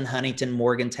Charleston, Huntington,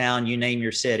 Morgantown, you name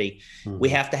your city. Mm-hmm. We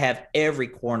have to have every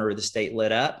corner of the state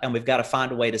lit up, and we've got to find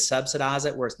a way to subsidize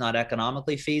it where it's not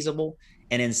economically feasible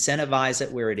and incentivize it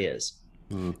where it is.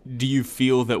 Do you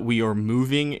feel that we are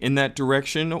moving in that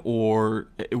direction? Or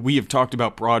we have talked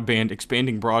about broadband,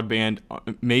 expanding broadband,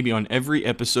 maybe on every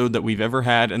episode that we've ever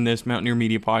had in this Mountaineer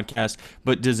Media podcast,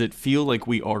 but does it feel like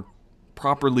we are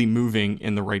properly moving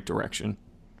in the right direction?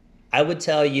 I would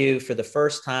tell you, for the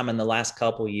first time in the last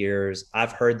couple of years,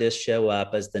 I've heard this show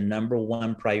up as the number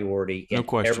one priority in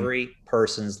every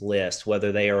person's list,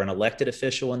 whether they are an elected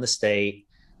official in the state,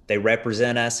 they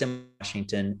represent us in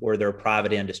Washington, or they're a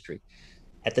private industry.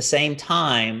 At the same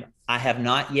time, I have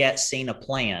not yet seen a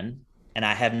plan, and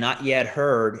I have not yet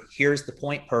heard, here's the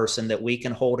point person that we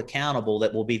can hold accountable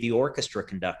that will be the orchestra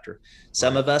conductor.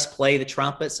 Some of us play the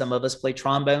trumpet, some of us play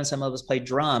trombone, some of us play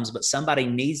drums, but somebody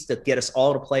needs to get us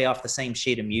all to play off the same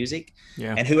sheet of music.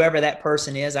 Yeah. And whoever that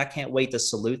person is, I can't wait to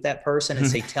salute that person and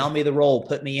say, tell me the role,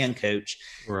 put me in, coach.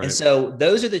 Right. And so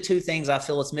those are the two things I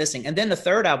feel it's missing. And then the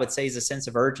third, I would say, is a sense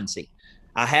of urgency.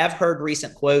 I have heard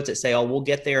recent quotes that say, oh, we'll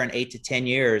get there in 8 to 10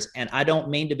 years. And I don't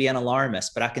mean to be an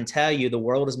alarmist, but I can tell you the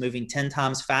world is moving 10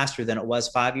 times faster than it was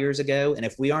 5 years ago. And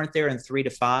if we aren't there in 3 to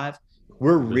 5,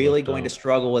 we're really going to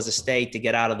struggle as a state to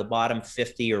get out of the bottom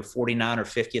 50 or 49 or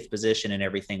 50th position and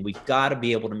everything. We've got to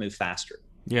be able to move faster.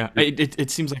 Yeah, it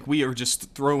seems like we are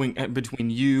just throwing between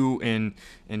you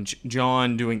and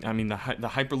John doing, I mean, the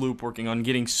Hyperloop, working on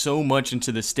getting so much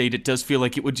into the state. It does feel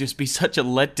like it would just be such a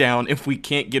letdown if we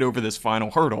can't get over this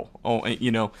final hurdle. Oh, I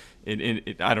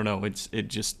don't know. It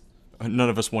just,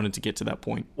 none of us wanted to get to that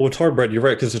point. Well, it's hard, Brett. You're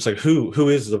right, because it's like who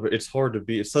is the? It's hard to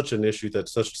be. It's such an issue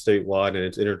that's such statewide, and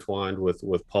it's intertwined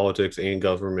with politics and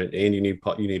government. And you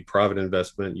need private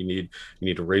investment. You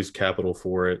need to raise capital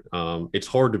for it. It's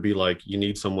hard to be like, you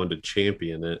need someone to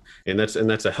champion it, and that's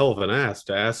a hell of an ask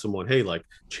to ask someone, hey, like,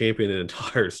 champion an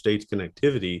entire state's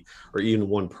connectivity, or even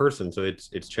one person. So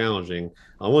it's challenging.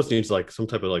 Almost needs like some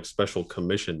type of like special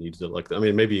commission needs to, like, I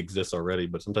mean, maybe exists already,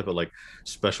 but some type of like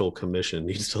special commission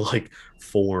needs to like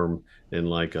form, and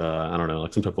like I don't know,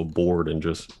 like some type of board, and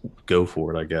just go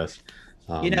for it, I guess.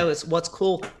 It's what's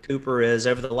cool, Cooper, is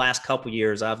over the last couple of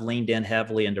years, I've leaned in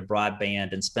heavily into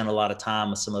broadband and spent a lot of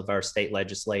time with some of our state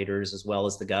legislators, as well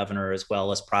as the governor, as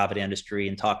well as private industry,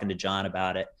 and talking to John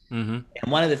about it. Mm-hmm.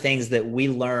 And one of the things that we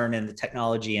learn in the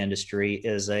technology industry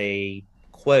is a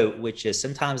quote, which is,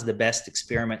 sometimes the best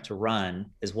experiment to run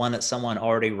is one that someone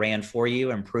already ran for you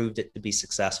and proved it to be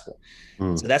successful.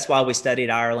 So that's why we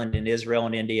studied Ireland and Israel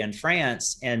and India and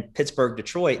France and Pittsburgh,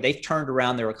 Detroit. They've turned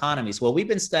around their economies. Well, we've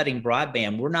been studying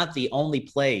broadband. We're not the only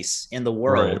place in the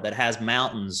world that has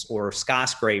mountains or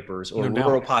skyscrapers or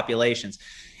rural populations.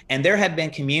 And there have been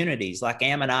communities like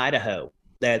Ammon, Idaho,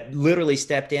 that literally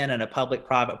stepped in a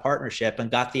public-private partnership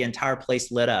and got the entire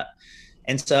place lit up.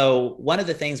 And so one of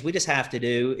the things we just have to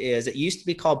do is, it used to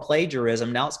be called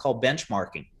plagiarism. Now it's called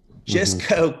benchmarking. Just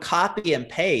go copy and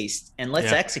paste, and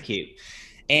let's execute.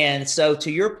 And so, to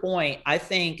your point, I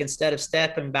think instead of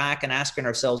stepping back and asking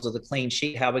ourselves with a clean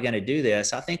sheet, how are we going to do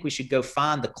this? I think we should go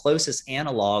find the closest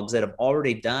analogs that have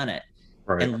already done it,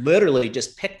 and literally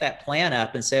just pick that plan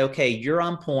up and say, okay, you're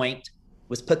on point.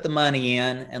 Let's put the money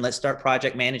in, and let's start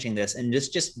project managing this, and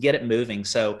just get it moving.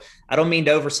 So I don't mean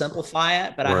to oversimplify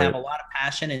it, but I have a lot of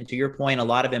passion, and to your point, a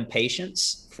lot of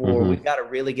impatience for we've got to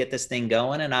really get this thing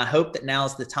going. And I hope that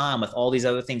now's the time, with all these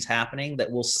other things happening,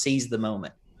 that we'll seize the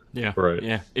moment. Yeah. Right.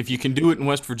 Yeah. If you can do it in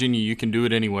West Virginia, you can do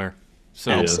it anywhere.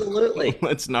 So absolutely.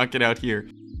 Let's knock it out here.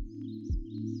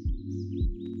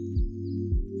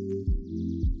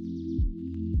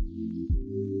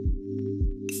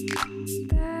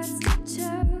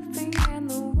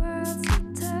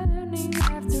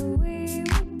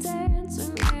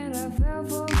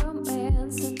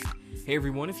 Hey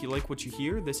everyone, if you like what you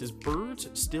hear, this is Birds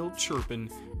Still Chirpin'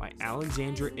 by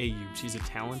Alexandra Ayub. She's a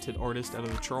talented artist out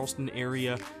of the Charleston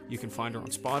area. You can find her on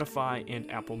Spotify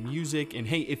and Apple Music. And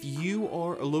hey, if you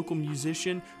are a local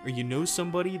musician or you know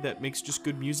somebody that makes just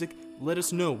good music, let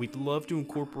us know. We'd love to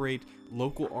incorporate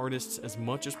local artists as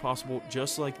much as possible,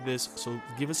 just like this. So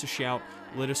give us a shout.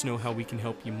 Let us know how we can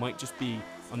help. You might just be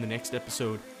on the next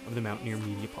episode of the Mountaineer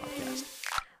Media Podcast.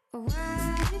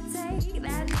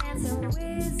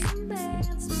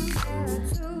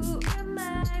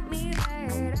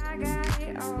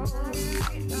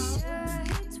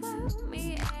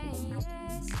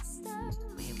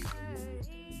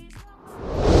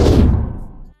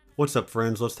 What's up,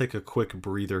 friends? Let's take a quick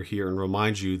breather here and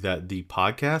remind you that the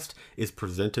podcast is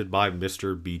presented by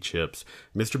Mr. B Chips.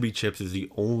 Mr. B Chips is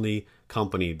the only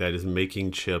company that is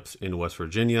making chips in West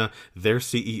Virginia. Their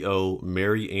CEO,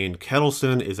 Mary Ann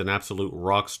Kettleson, is an absolute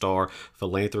rock star,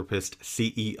 philanthropist,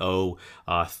 CEO,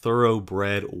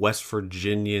 thoroughbred West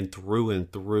Virginian through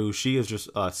and through. She is just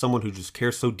someone who just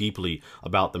cares so deeply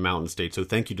about the Mountain State. So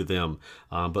thank you to them.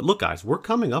 But look, guys, we're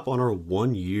coming up on our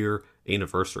 1-year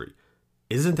anniversary.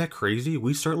 Isn't that crazy?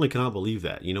 We certainly cannot believe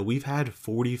that. You know, we've had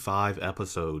 45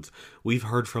 episodes. We've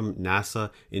heard from NASA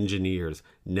engineers,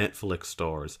 Netflix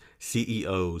stars,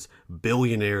 CEOs,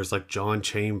 billionaires like John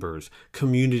Chambers,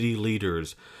 community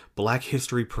leaders, Black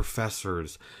history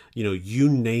professors, you know, you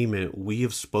name it. We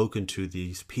have spoken to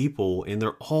these people, and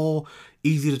they're all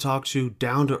easy to talk to,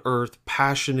 down to earth,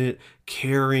 passionate,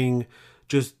 caring,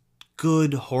 just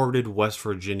good-hearted West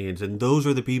Virginians, and those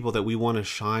are the people that we want to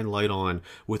shine light on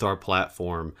with our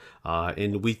platform.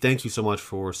 And we thank you so much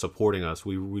for supporting us.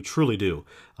 We truly do.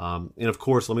 And of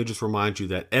course, let me just remind you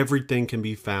that everything can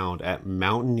be found at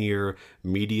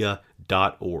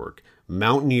mountaineermedia.org.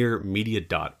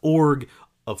 Mountaineermedia.org,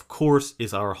 of course,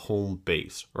 is our home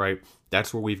base, right?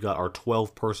 That's where we've got our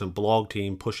 12-person blog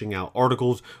team pushing out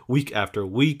articles week after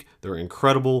week. They're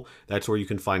incredible. That's where you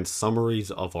can find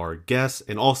summaries of our guests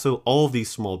and also all of these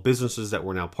small businesses that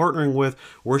we're now partnering with.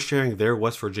 We're sharing their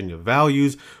West Virginia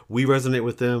values. We resonate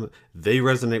with them. They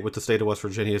resonate with the state of West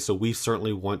Virginia. So we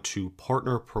certainly want to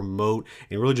partner, promote,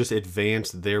 and really just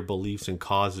advance their beliefs and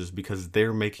causes because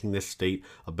they're making this state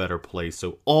a better place.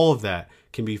 So all of that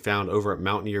can be found over at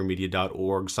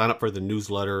mountaineermedia.org. Sign up for the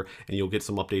newsletter and you'll get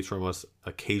some updates from us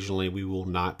occasionally. We will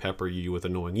not pepper you with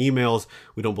annoying emails.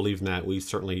 We don't believe in that. We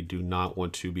certainly do not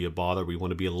want to be a bother. We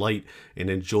want to be a light and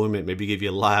enjoyment, maybe give you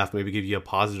a laugh, maybe give you a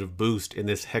positive boost in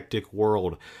this hectic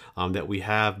world that we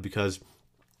have, because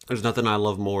there's nothing I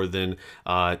love more than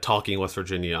talking West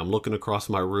Virginia. I'm looking across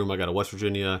my room. I got a West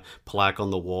Virginia plaque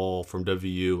on the wall from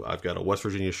WU. I've got a West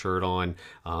Virginia shirt on.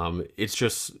 It's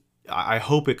just, I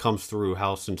hope it comes through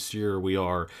how sincere we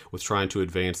are with trying to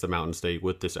advance the Mountain State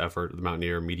with this effort, the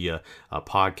Mountaineer Media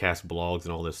podcast, blogs,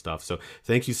 and all this stuff. So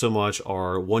thank you so much.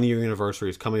 Our 1-year anniversary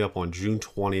is coming up on June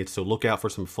 20th. So look out for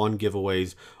some fun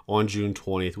giveaways on June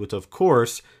 20th, which of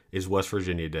course is West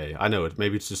Virginia Day. I know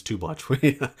maybe it's just too much.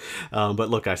 But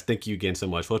look, guys, thank you again so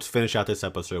much. Let's finish out this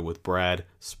episode with Brad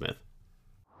Smith.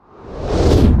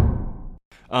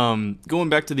 Going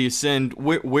back to the Ascend,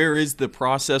 where is the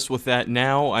process with that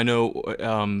now? I know,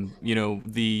 you know,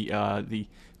 the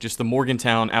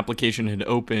Morgantown application had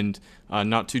opened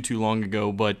not too long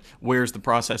ago, but where's the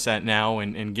process at now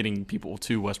and getting people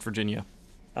to West Virginia?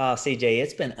 CJ,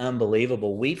 it's been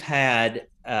unbelievable. We've had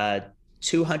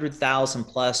 200,000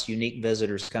 plus unique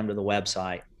visitors come to the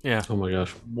website. Yeah. Oh my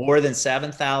gosh. More than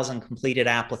 7,000 completed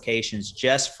applications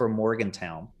just for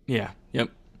Morgantown. Yeah.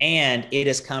 Yep. And it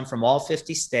has come from all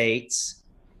 50 states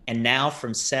and now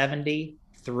from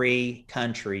 73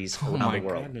 countries around the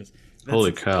world.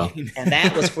 Holy cow. And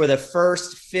that was for the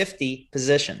first 50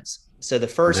 positions. So the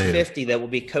first 50 that will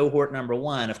be cohort number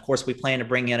 1, of course, we plan to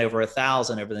bring in over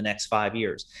 1,000 over the next 5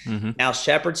 years. Mm-hmm. Now,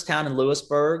 Shepherdstown and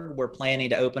Lewisburg, we're planning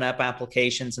to open up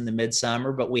applications in the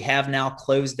midsummer, but we have now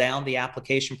closed down the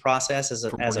application process as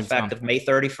effective May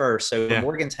 31st. So for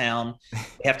Morgantown,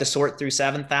 we have to sort through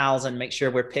 7,000, make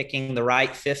sure we're picking the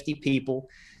right 50 people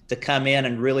to come in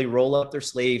and really roll up their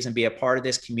sleeves and be a part of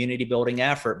this community building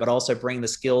effort, but also bring the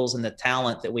skills and the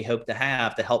talent that we hope to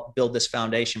have to help build this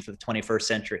foundation for the 21st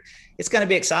century. It's going to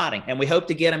be exciting. And we hope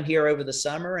to get them here over the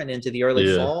summer and into the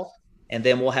early fall. and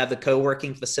then we'll have the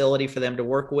co-working facility for them to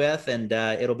work with, and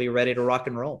it'll be ready to rock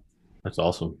and roll. That's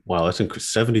awesome. Wow, that's in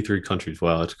 73 countries.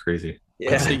 Wow, that's crazy.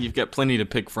 Yeah, so you've got plenty to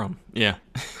pick from. Yeah,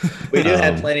 we do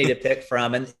have plenty to pick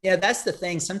from, and yeah, that's the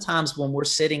thing. Sometimes when we're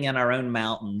sitting in our own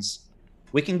mountains,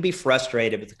 we can be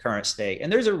frustrated with the current state,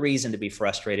 and there's a reason to be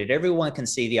frustrated. Everyone can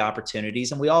see the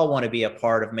opportunities, and we all want to be a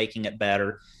part of making it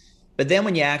better. But then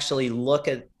when you actually look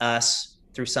at us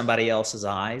through somebody else's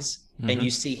eyes, and you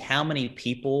see how many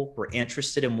people were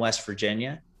interested in West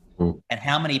Virginia, and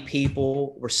how many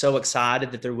people were so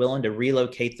excited that they're willing to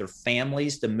relocate their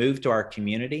families to move to our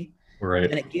community. Right.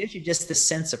 And it gives you just this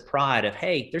sense of pride of,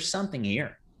 hey, there's something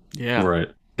here. Yeah. Right.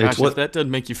 Gosh, if that doesn't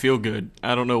make you feel good,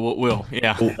 I don't know what will.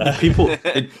 Yeah. People,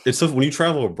 it's so when you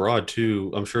travel abroad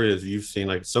too, I'm sure as you've seen,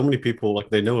 like so many people, like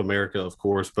they know America, of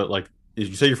course, but like as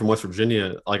you say, you're from West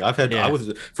Virginia. Like I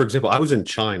was, for example, I was in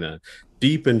China,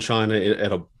 deep in China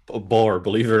at a bar,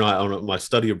 believe it or not, on my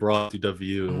study abroad through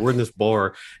WU, and we're in this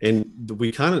bar, and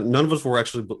we none of us were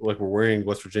actually like we're wearing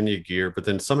West Virginia gear, but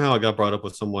then somehow I got brought up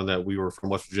with someone that we were from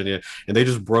West Virginia, and they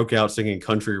just broke out singing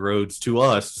Country Roads to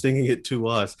us, singing it to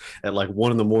us at like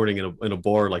 1 a.m. in a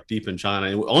bar like deep in China,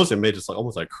 and honestly it made us like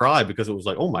almost like cry, because it was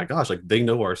like, oh my gosh, like they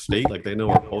know our state, like they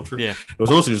know our culture. Yeah, it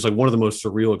was also just like one of the most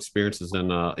surreal experiences in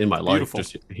my life. Beautiful.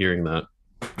 Just hearing that.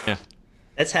 Yeah.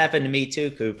 That's happened to me too,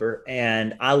 Cooper.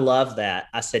 And I love that.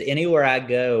 I said, anywhere I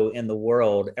go in the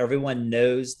world, everyone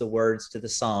knows the words to the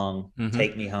song,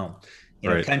 Take Me Home. You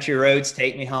know, Country Roads,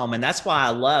 Take Me Home. And that's why I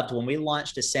loved when we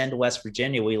launched Ascend West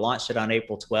Virginia, we launched it on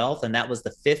April 12th. And that was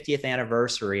the 50th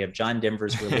anniversary of John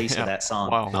Denver's release of that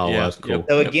song. Wow. Oh, yeah. That's cool.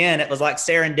 So again, it was like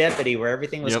serendipity where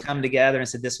everything was come together and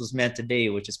said this was meant to be,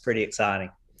 which is pretty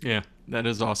exciting. Yeah, that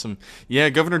is awesome. Yeah,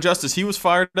 Governor Justice, he was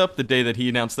fired up the day that he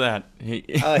announced that. He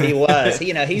was.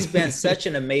 You know, he's been such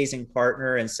an amazing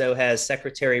partner, and so has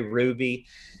Secretary Ruby,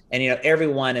 and, you know,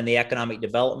 everyone in the Economic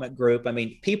Development Group. I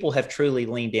mean, people have truly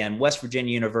leaned in. West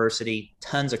Virginia University,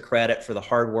 tons of credit for the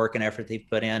hard work and effort they've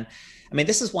put in. I mean,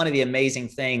 this is one of the amazing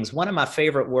things. One of my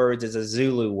favorite words is a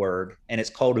Zulu word, and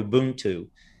it's called Ubuntu.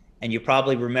 And you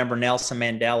probably remember Nelson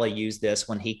Mandela used this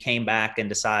when he came back and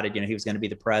decided, you know, he was going to be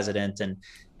the president. And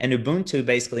Ubuntu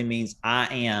basically means I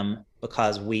am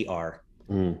because we are.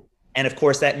 And of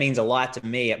course, that means a lot to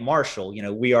me at Marshall. You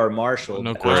know, we are Marshall.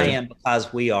 No I am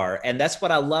because we are. And that's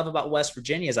what I love about West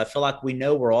Virginia is I feel like we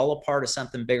know we're all a part of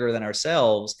something bigger than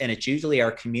ourselves. And it's usually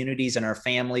our communities and our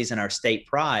families and our state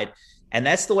pride. And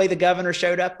that's the way the governor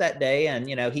showed up that day. And,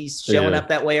 you know, he's showing up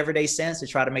that way every day since to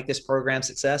try to make this program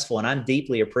successful. And I'm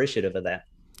deeply appreciative of that.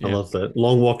 I love that.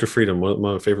 Long Walk to Freedom, one of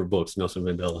my favorite books, Nelson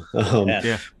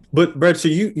Mandela. But Brad, so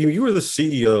you were the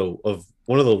CEO of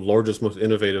one of the largest, most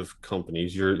innovative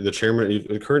companies. You're the chairman,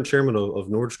 the current chairman of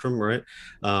Nordstrom, right?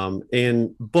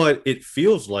 But it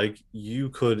feels like you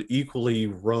could equally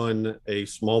run a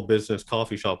small business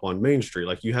coffee shop on Main Street.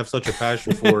 Like you have such a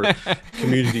passion for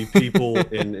community people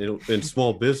in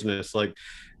small business. Like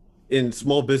in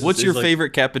small business, what's your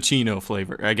favorite cappuccino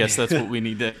flavor? I guess that's what we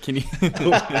need. That can you?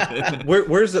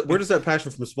 where does that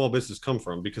passion from small business come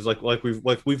from? Because like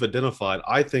we've identified,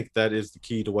 I think that is the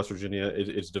key to West Virginia.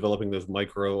 It's developing those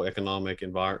microeconomic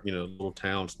environment, you know, little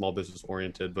town, small business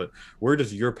oriented. But where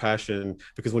does your passion?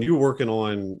 Because when you were working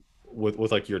on with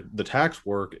like the tax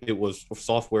work, it was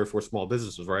software for small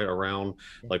businesses, right? Around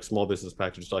like small business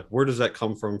packages. Like where does that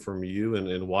come from you,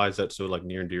 and why is that so like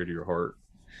near and dear to your heart?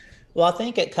 Well, I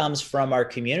think it comes from our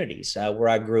communities where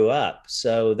I grew up.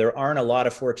 So there aren't a lot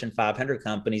of Fortune 500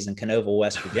 companies in Canova,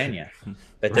 West Virginia,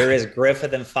 but there is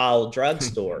Griffith and Fowle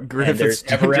Drugstore, and there's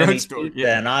Eveready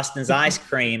Pizza and Austin's Ice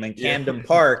Cream and Camden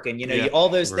Park, and, you know, all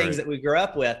those things that we grew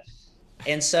up with.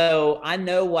 And so I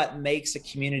know what makes a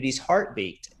community's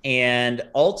heartbeat. And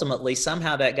ultimately,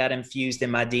 somehow that got infused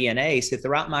in my DNA. So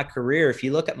throughout my career, if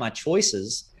you look at my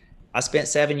choices, I spent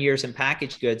 7 years in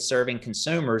packaged goods serving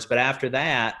consumers, but after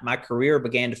that, my career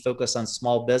began to focus on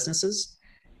small businesses.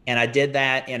 And I did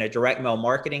that in a direct mail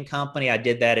marketing company. I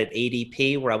did that at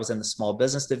ADP, where I was in the small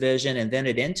business division, and then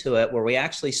at Intuit, where we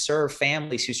actually serve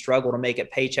families who struggle to make it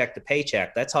paycheck to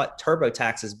paycheck. That's what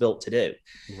TurboTax is built to do.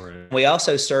 Right. We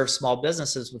also serve small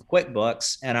businesses with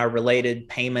QuickBooks and our related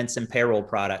payments and payroll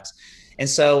products. And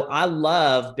so I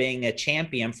love being a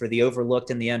champion for the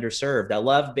overlooked and the underserved. I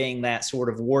love being that sort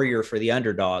of warrior for the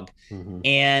underdog.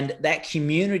 And that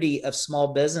community of small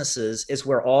businesses is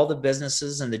where all the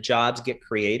businesses and the jobs get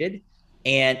created.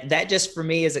 And that just for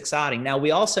me is exciting. Now,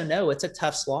 we also know it's a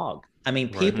tough slog. I mean,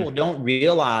 people don't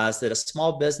realize that a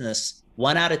small business,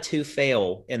 1 out of 2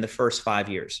 fail in the first 5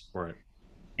 years. Right.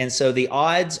 And so the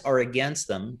odds are against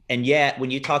them. And yet,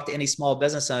 when you talk to any small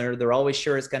business owner, they're always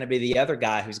sure it's going to be the other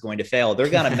guy who's going to fail. They're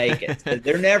going to make it.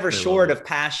 They're never short of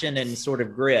passion and sort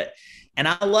of grit. And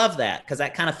I love that because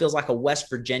that kind of feels like a West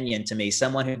Virginian to me,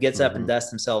 someone who gets up and dusts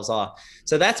themselves off.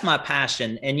 So that's my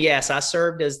passion. And yes, I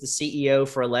served as the CEO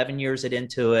for 11 years at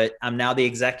Intuit. I'm now the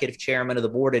executive chairman of the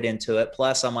board at Intuit.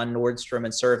 Plus, I'm on Nordstrom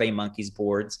and SurveyMonkey's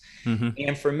boards.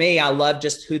 And for me, I love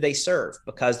just who they serve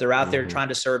because they're out there trying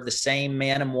to serve the same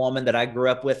man and woman that I grew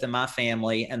up with in my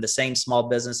family and the same small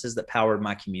businesses that powered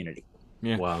my community.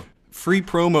 Yeah. Wow. Free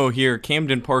promo here.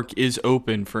 Camden Park is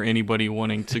open for anybody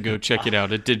wanting to go check it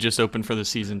out. It did just open for the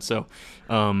season. So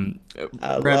I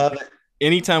love it.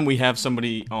 Anytime we have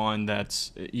somebody on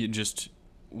that's just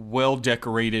well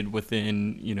decorated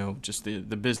within, just the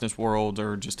business world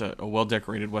or just a well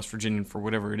decorated West Virginian for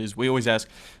whatever it is, we always ask,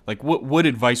 like, what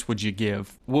advice would you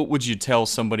give? What would you tell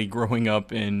somebody growing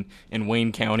up in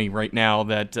Wayne County right now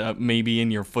that maybe in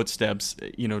your footsteps,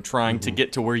 trying to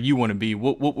get to where you want to be?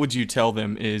 What would you tell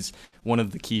them is one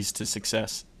of the keys to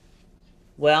success?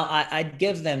 Well, I'd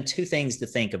give them two things to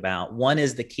think about. One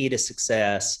is the key to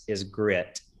success is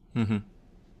grit.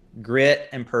 Grit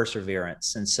and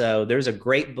perseverance. And so there's a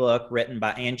great book written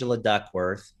by Angela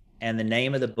Duckworth, and the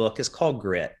name of the book is called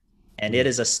Grit. And it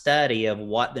is a study of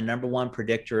what the number one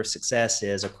predictor of success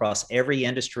is across every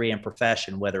industry and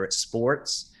profession, whether it's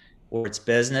sports or it's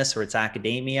business or it's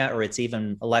academia or it's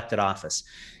even elected office.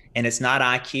 And it's not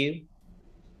IQ.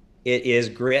 It is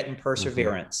grit and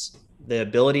perseverance. The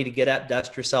ability to get up,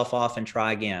 dust yourself off, and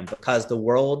try again, because the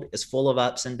world is full of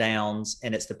ups and downs,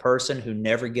 and it's the person who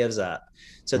never gives up.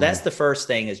 So that's the first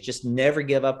thing, is just never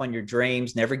give up on your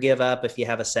dreams. Never give up if you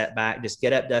have a setback. Just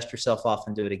get up, dust yourself off,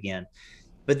 and do it again.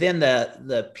 But then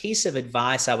the piece of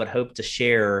advice I would hope to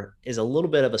share is a little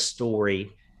bit of a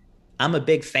story. I'm a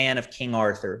big fan of King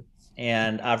Arthur,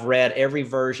 and I've read every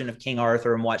version of King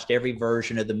Arthur and watched every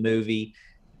version of the movie.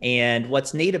 And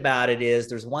what's neat about it is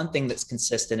there's one thing that's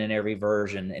consistent in every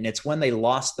version, and it's when they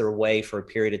lost their way for a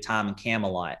period of time in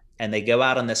Camelot, and they go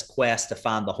out on this quest to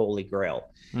find the Holy Grail.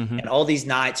 And all these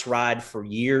knights ride for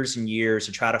years and years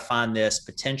to try to find this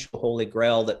potential Holy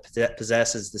Grail that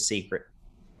possesses the secret.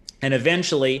 And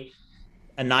eventually,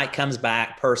 a knight comes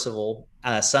back, Percival.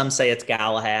 Some say it's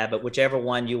Galahad, but whichever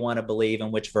one you want to believe in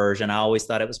which version, I always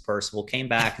thought it was Percival, came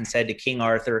back and said to King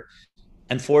Arthur,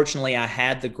 "Unfortunately, I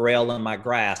had the Grail in my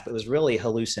grasp. It was really a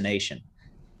hallucination."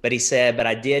 But he said, "But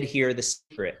I did hear the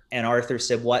secret." And Arthur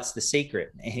said, "What's the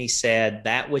secret?" And he said,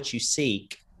 "That which you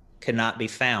seek cannot be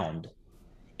found.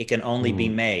 It can only be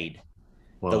made."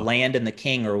 Wow. The land and the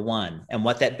king are one. And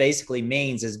what that basically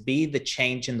means is be the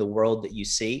change in the world that you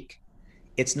seek.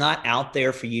 It's not out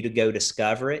there for you to go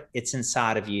discover it. It's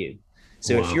inside of you.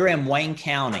 So if you're in Wayne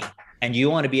County and you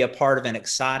want to be a part of an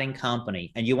exciting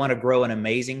company and you want to grow an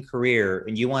amazing career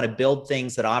and you want to build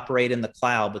things that operate in the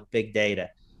cloud with big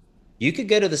data, you could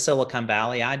go to the Silicon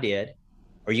Valley. I did.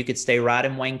 Or you could stay right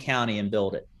in Wayne County and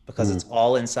build it, because it's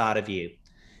all inside of you.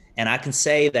 And I can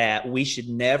say that we should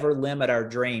never limit our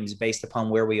dreams based upon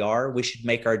where we are. We should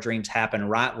make our dreams happen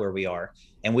right where we are.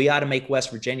 And we ought to make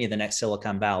West Virginia the next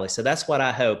Silicon Valley. So that's what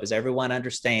I hope, is everyone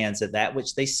understands that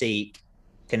which they seek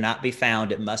cannot be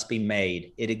found. It must be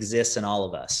made. It exists in all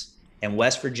of us. And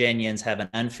West Virginians have an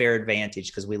unfair advantage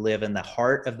because we live in the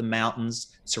heart of the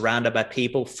mountains, surrounded by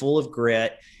people full of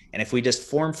grit. And if we just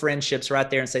form friendships right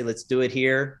there and say, let's do it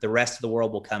here, the rest of the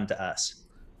world will come to us.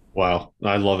 Wow.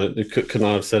 I love it. It could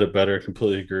not have said it better. I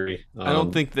completely agree. I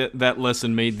don't think that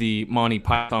lesson made the Monty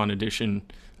Python edition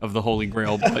of the Holy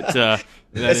Grail, but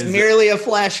it's merely a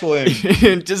flesh wound.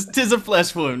 Just 'tis a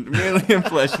flesh wound, merely a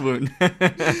flesh wound.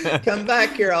 Come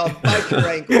back here, I'll bite your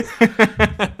ankles.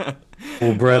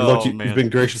 Well, Brad, look, you've been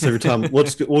gracious every time.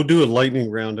 We'll do a lightning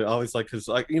round. I always like, because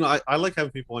I like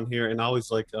having people on here, and I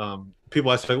always like people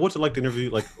ask me, what's it like to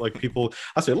interview like people.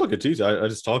 I say, look, it's easy. I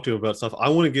just talk to you about stuff. I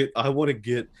want to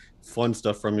get fun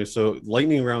stuff from you. So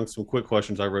lightning round, some quick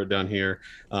questions I wrote down here.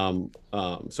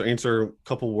 So answer a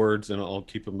couple words, and I'll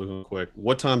keep it moving quick.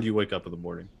 What time do you wake up in the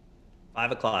morning?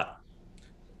 5 o'clock.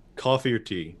 Coffee or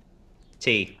tea?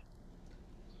 Tea.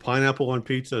 Pineapple on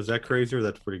pizza, is that crazy or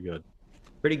that's pretty good?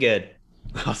 Pretty good.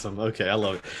 Awesome. Okay, I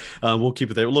love it. We'll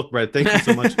keep it there. Look, Brad, thank you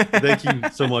so much. Thank you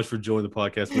so much for joining the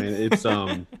podcast,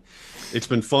 man. It's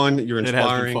been fun. You're inspiring.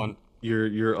 It has been fun.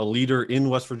 You're a leader in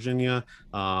West Virginia,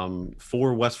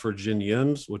 for West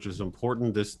Virginians, which is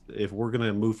important. If we're going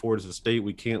to move forward as a state,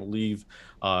 we can't leave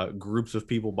groups of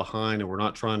people behind, and we're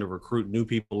not trying to recruit new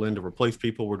people in to replace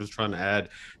people. We're just trying to add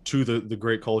to the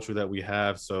great culture that we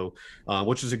have. So,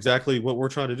 which is exactly what we're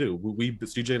trying to do.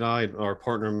 CJ and I, our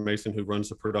partner Mason, who runs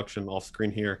the production off screen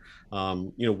here,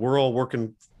 we're all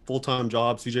working full-time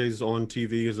job. CJ's on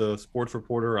TV as a sports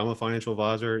reporter. I'm a financial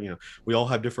advisor. You know, we all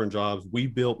have different jobs. We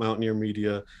built Mountaineer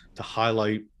Media to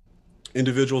highlight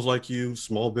individuals like you,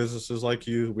 small businesses like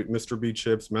you, with Mr. B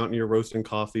Chips, Mountaineer Roast and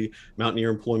Coffee, Mountaineer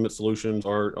Employment Solutions,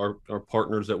 our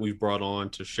partners that we've brought on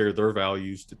to share their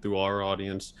values through our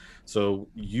audience. So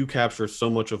you capture so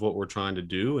much of what we're trying to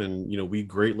do. And, you know, we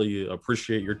greatly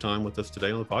appreciate your time with us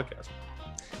today on the podcast.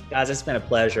 Guys, it's been a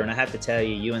pleasure. And I have to tell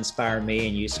you, you inspire me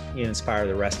and you inspire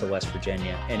the rest of West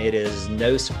Virginia. And it is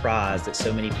no surprise that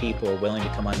so many people are willing to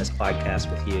come on this podcast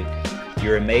with you.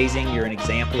 You're amazing. You're an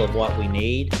example of what we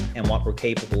need and what we're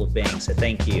capable of being. So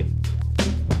thank you.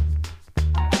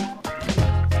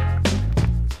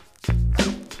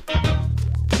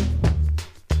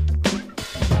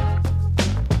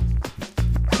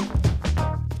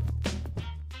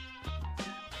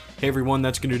 Hey everyone,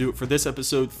 that's going to do it for this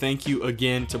episode. Thank you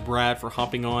again to Brad for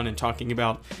hopping on and talking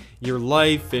about your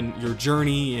life and your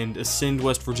journey and Ascend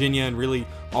West Virginia and really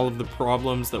all of the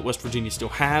problems that West Virginia still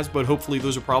has, but hopefully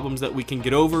those are problems that we can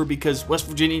get over because West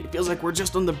Virginia feels like we're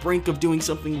just on the brink of doing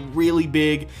something really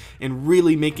big and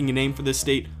really making a name for this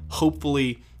state.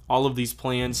 Hopefully all of these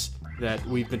plans that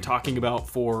we've been talking about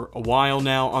for a while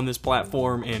now on this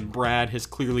platform and Brad has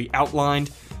clearly outlined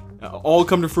all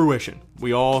come to fruition.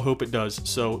 We all hope it does.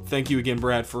 So thank you again,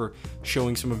 Brad, for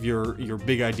showing some of your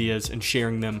big ideas and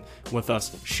sharing them with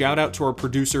us. Shout out to our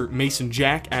producer, Mason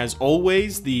Jack. As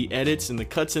always, the edits and the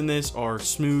cuts in this are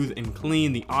smooth and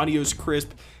clean. The audio's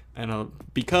crisp, and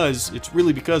it's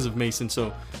really because of Mason.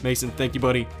 So Mason, thank you,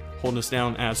 buddy, holding us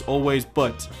down as always.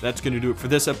 But that's going to do it for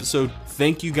this episode.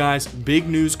 Thank you, guys. Big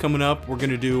news coming up. We're going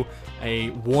to do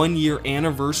a 1-year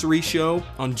anniversary show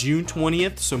on June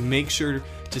 20th. So make sure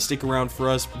to stick around for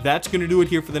us. That's going to do it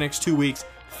here for the next 2 weeks.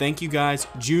 Thank you, guys.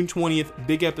 June 20th,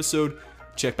 big episode.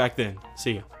 Check back then.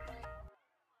 See ya.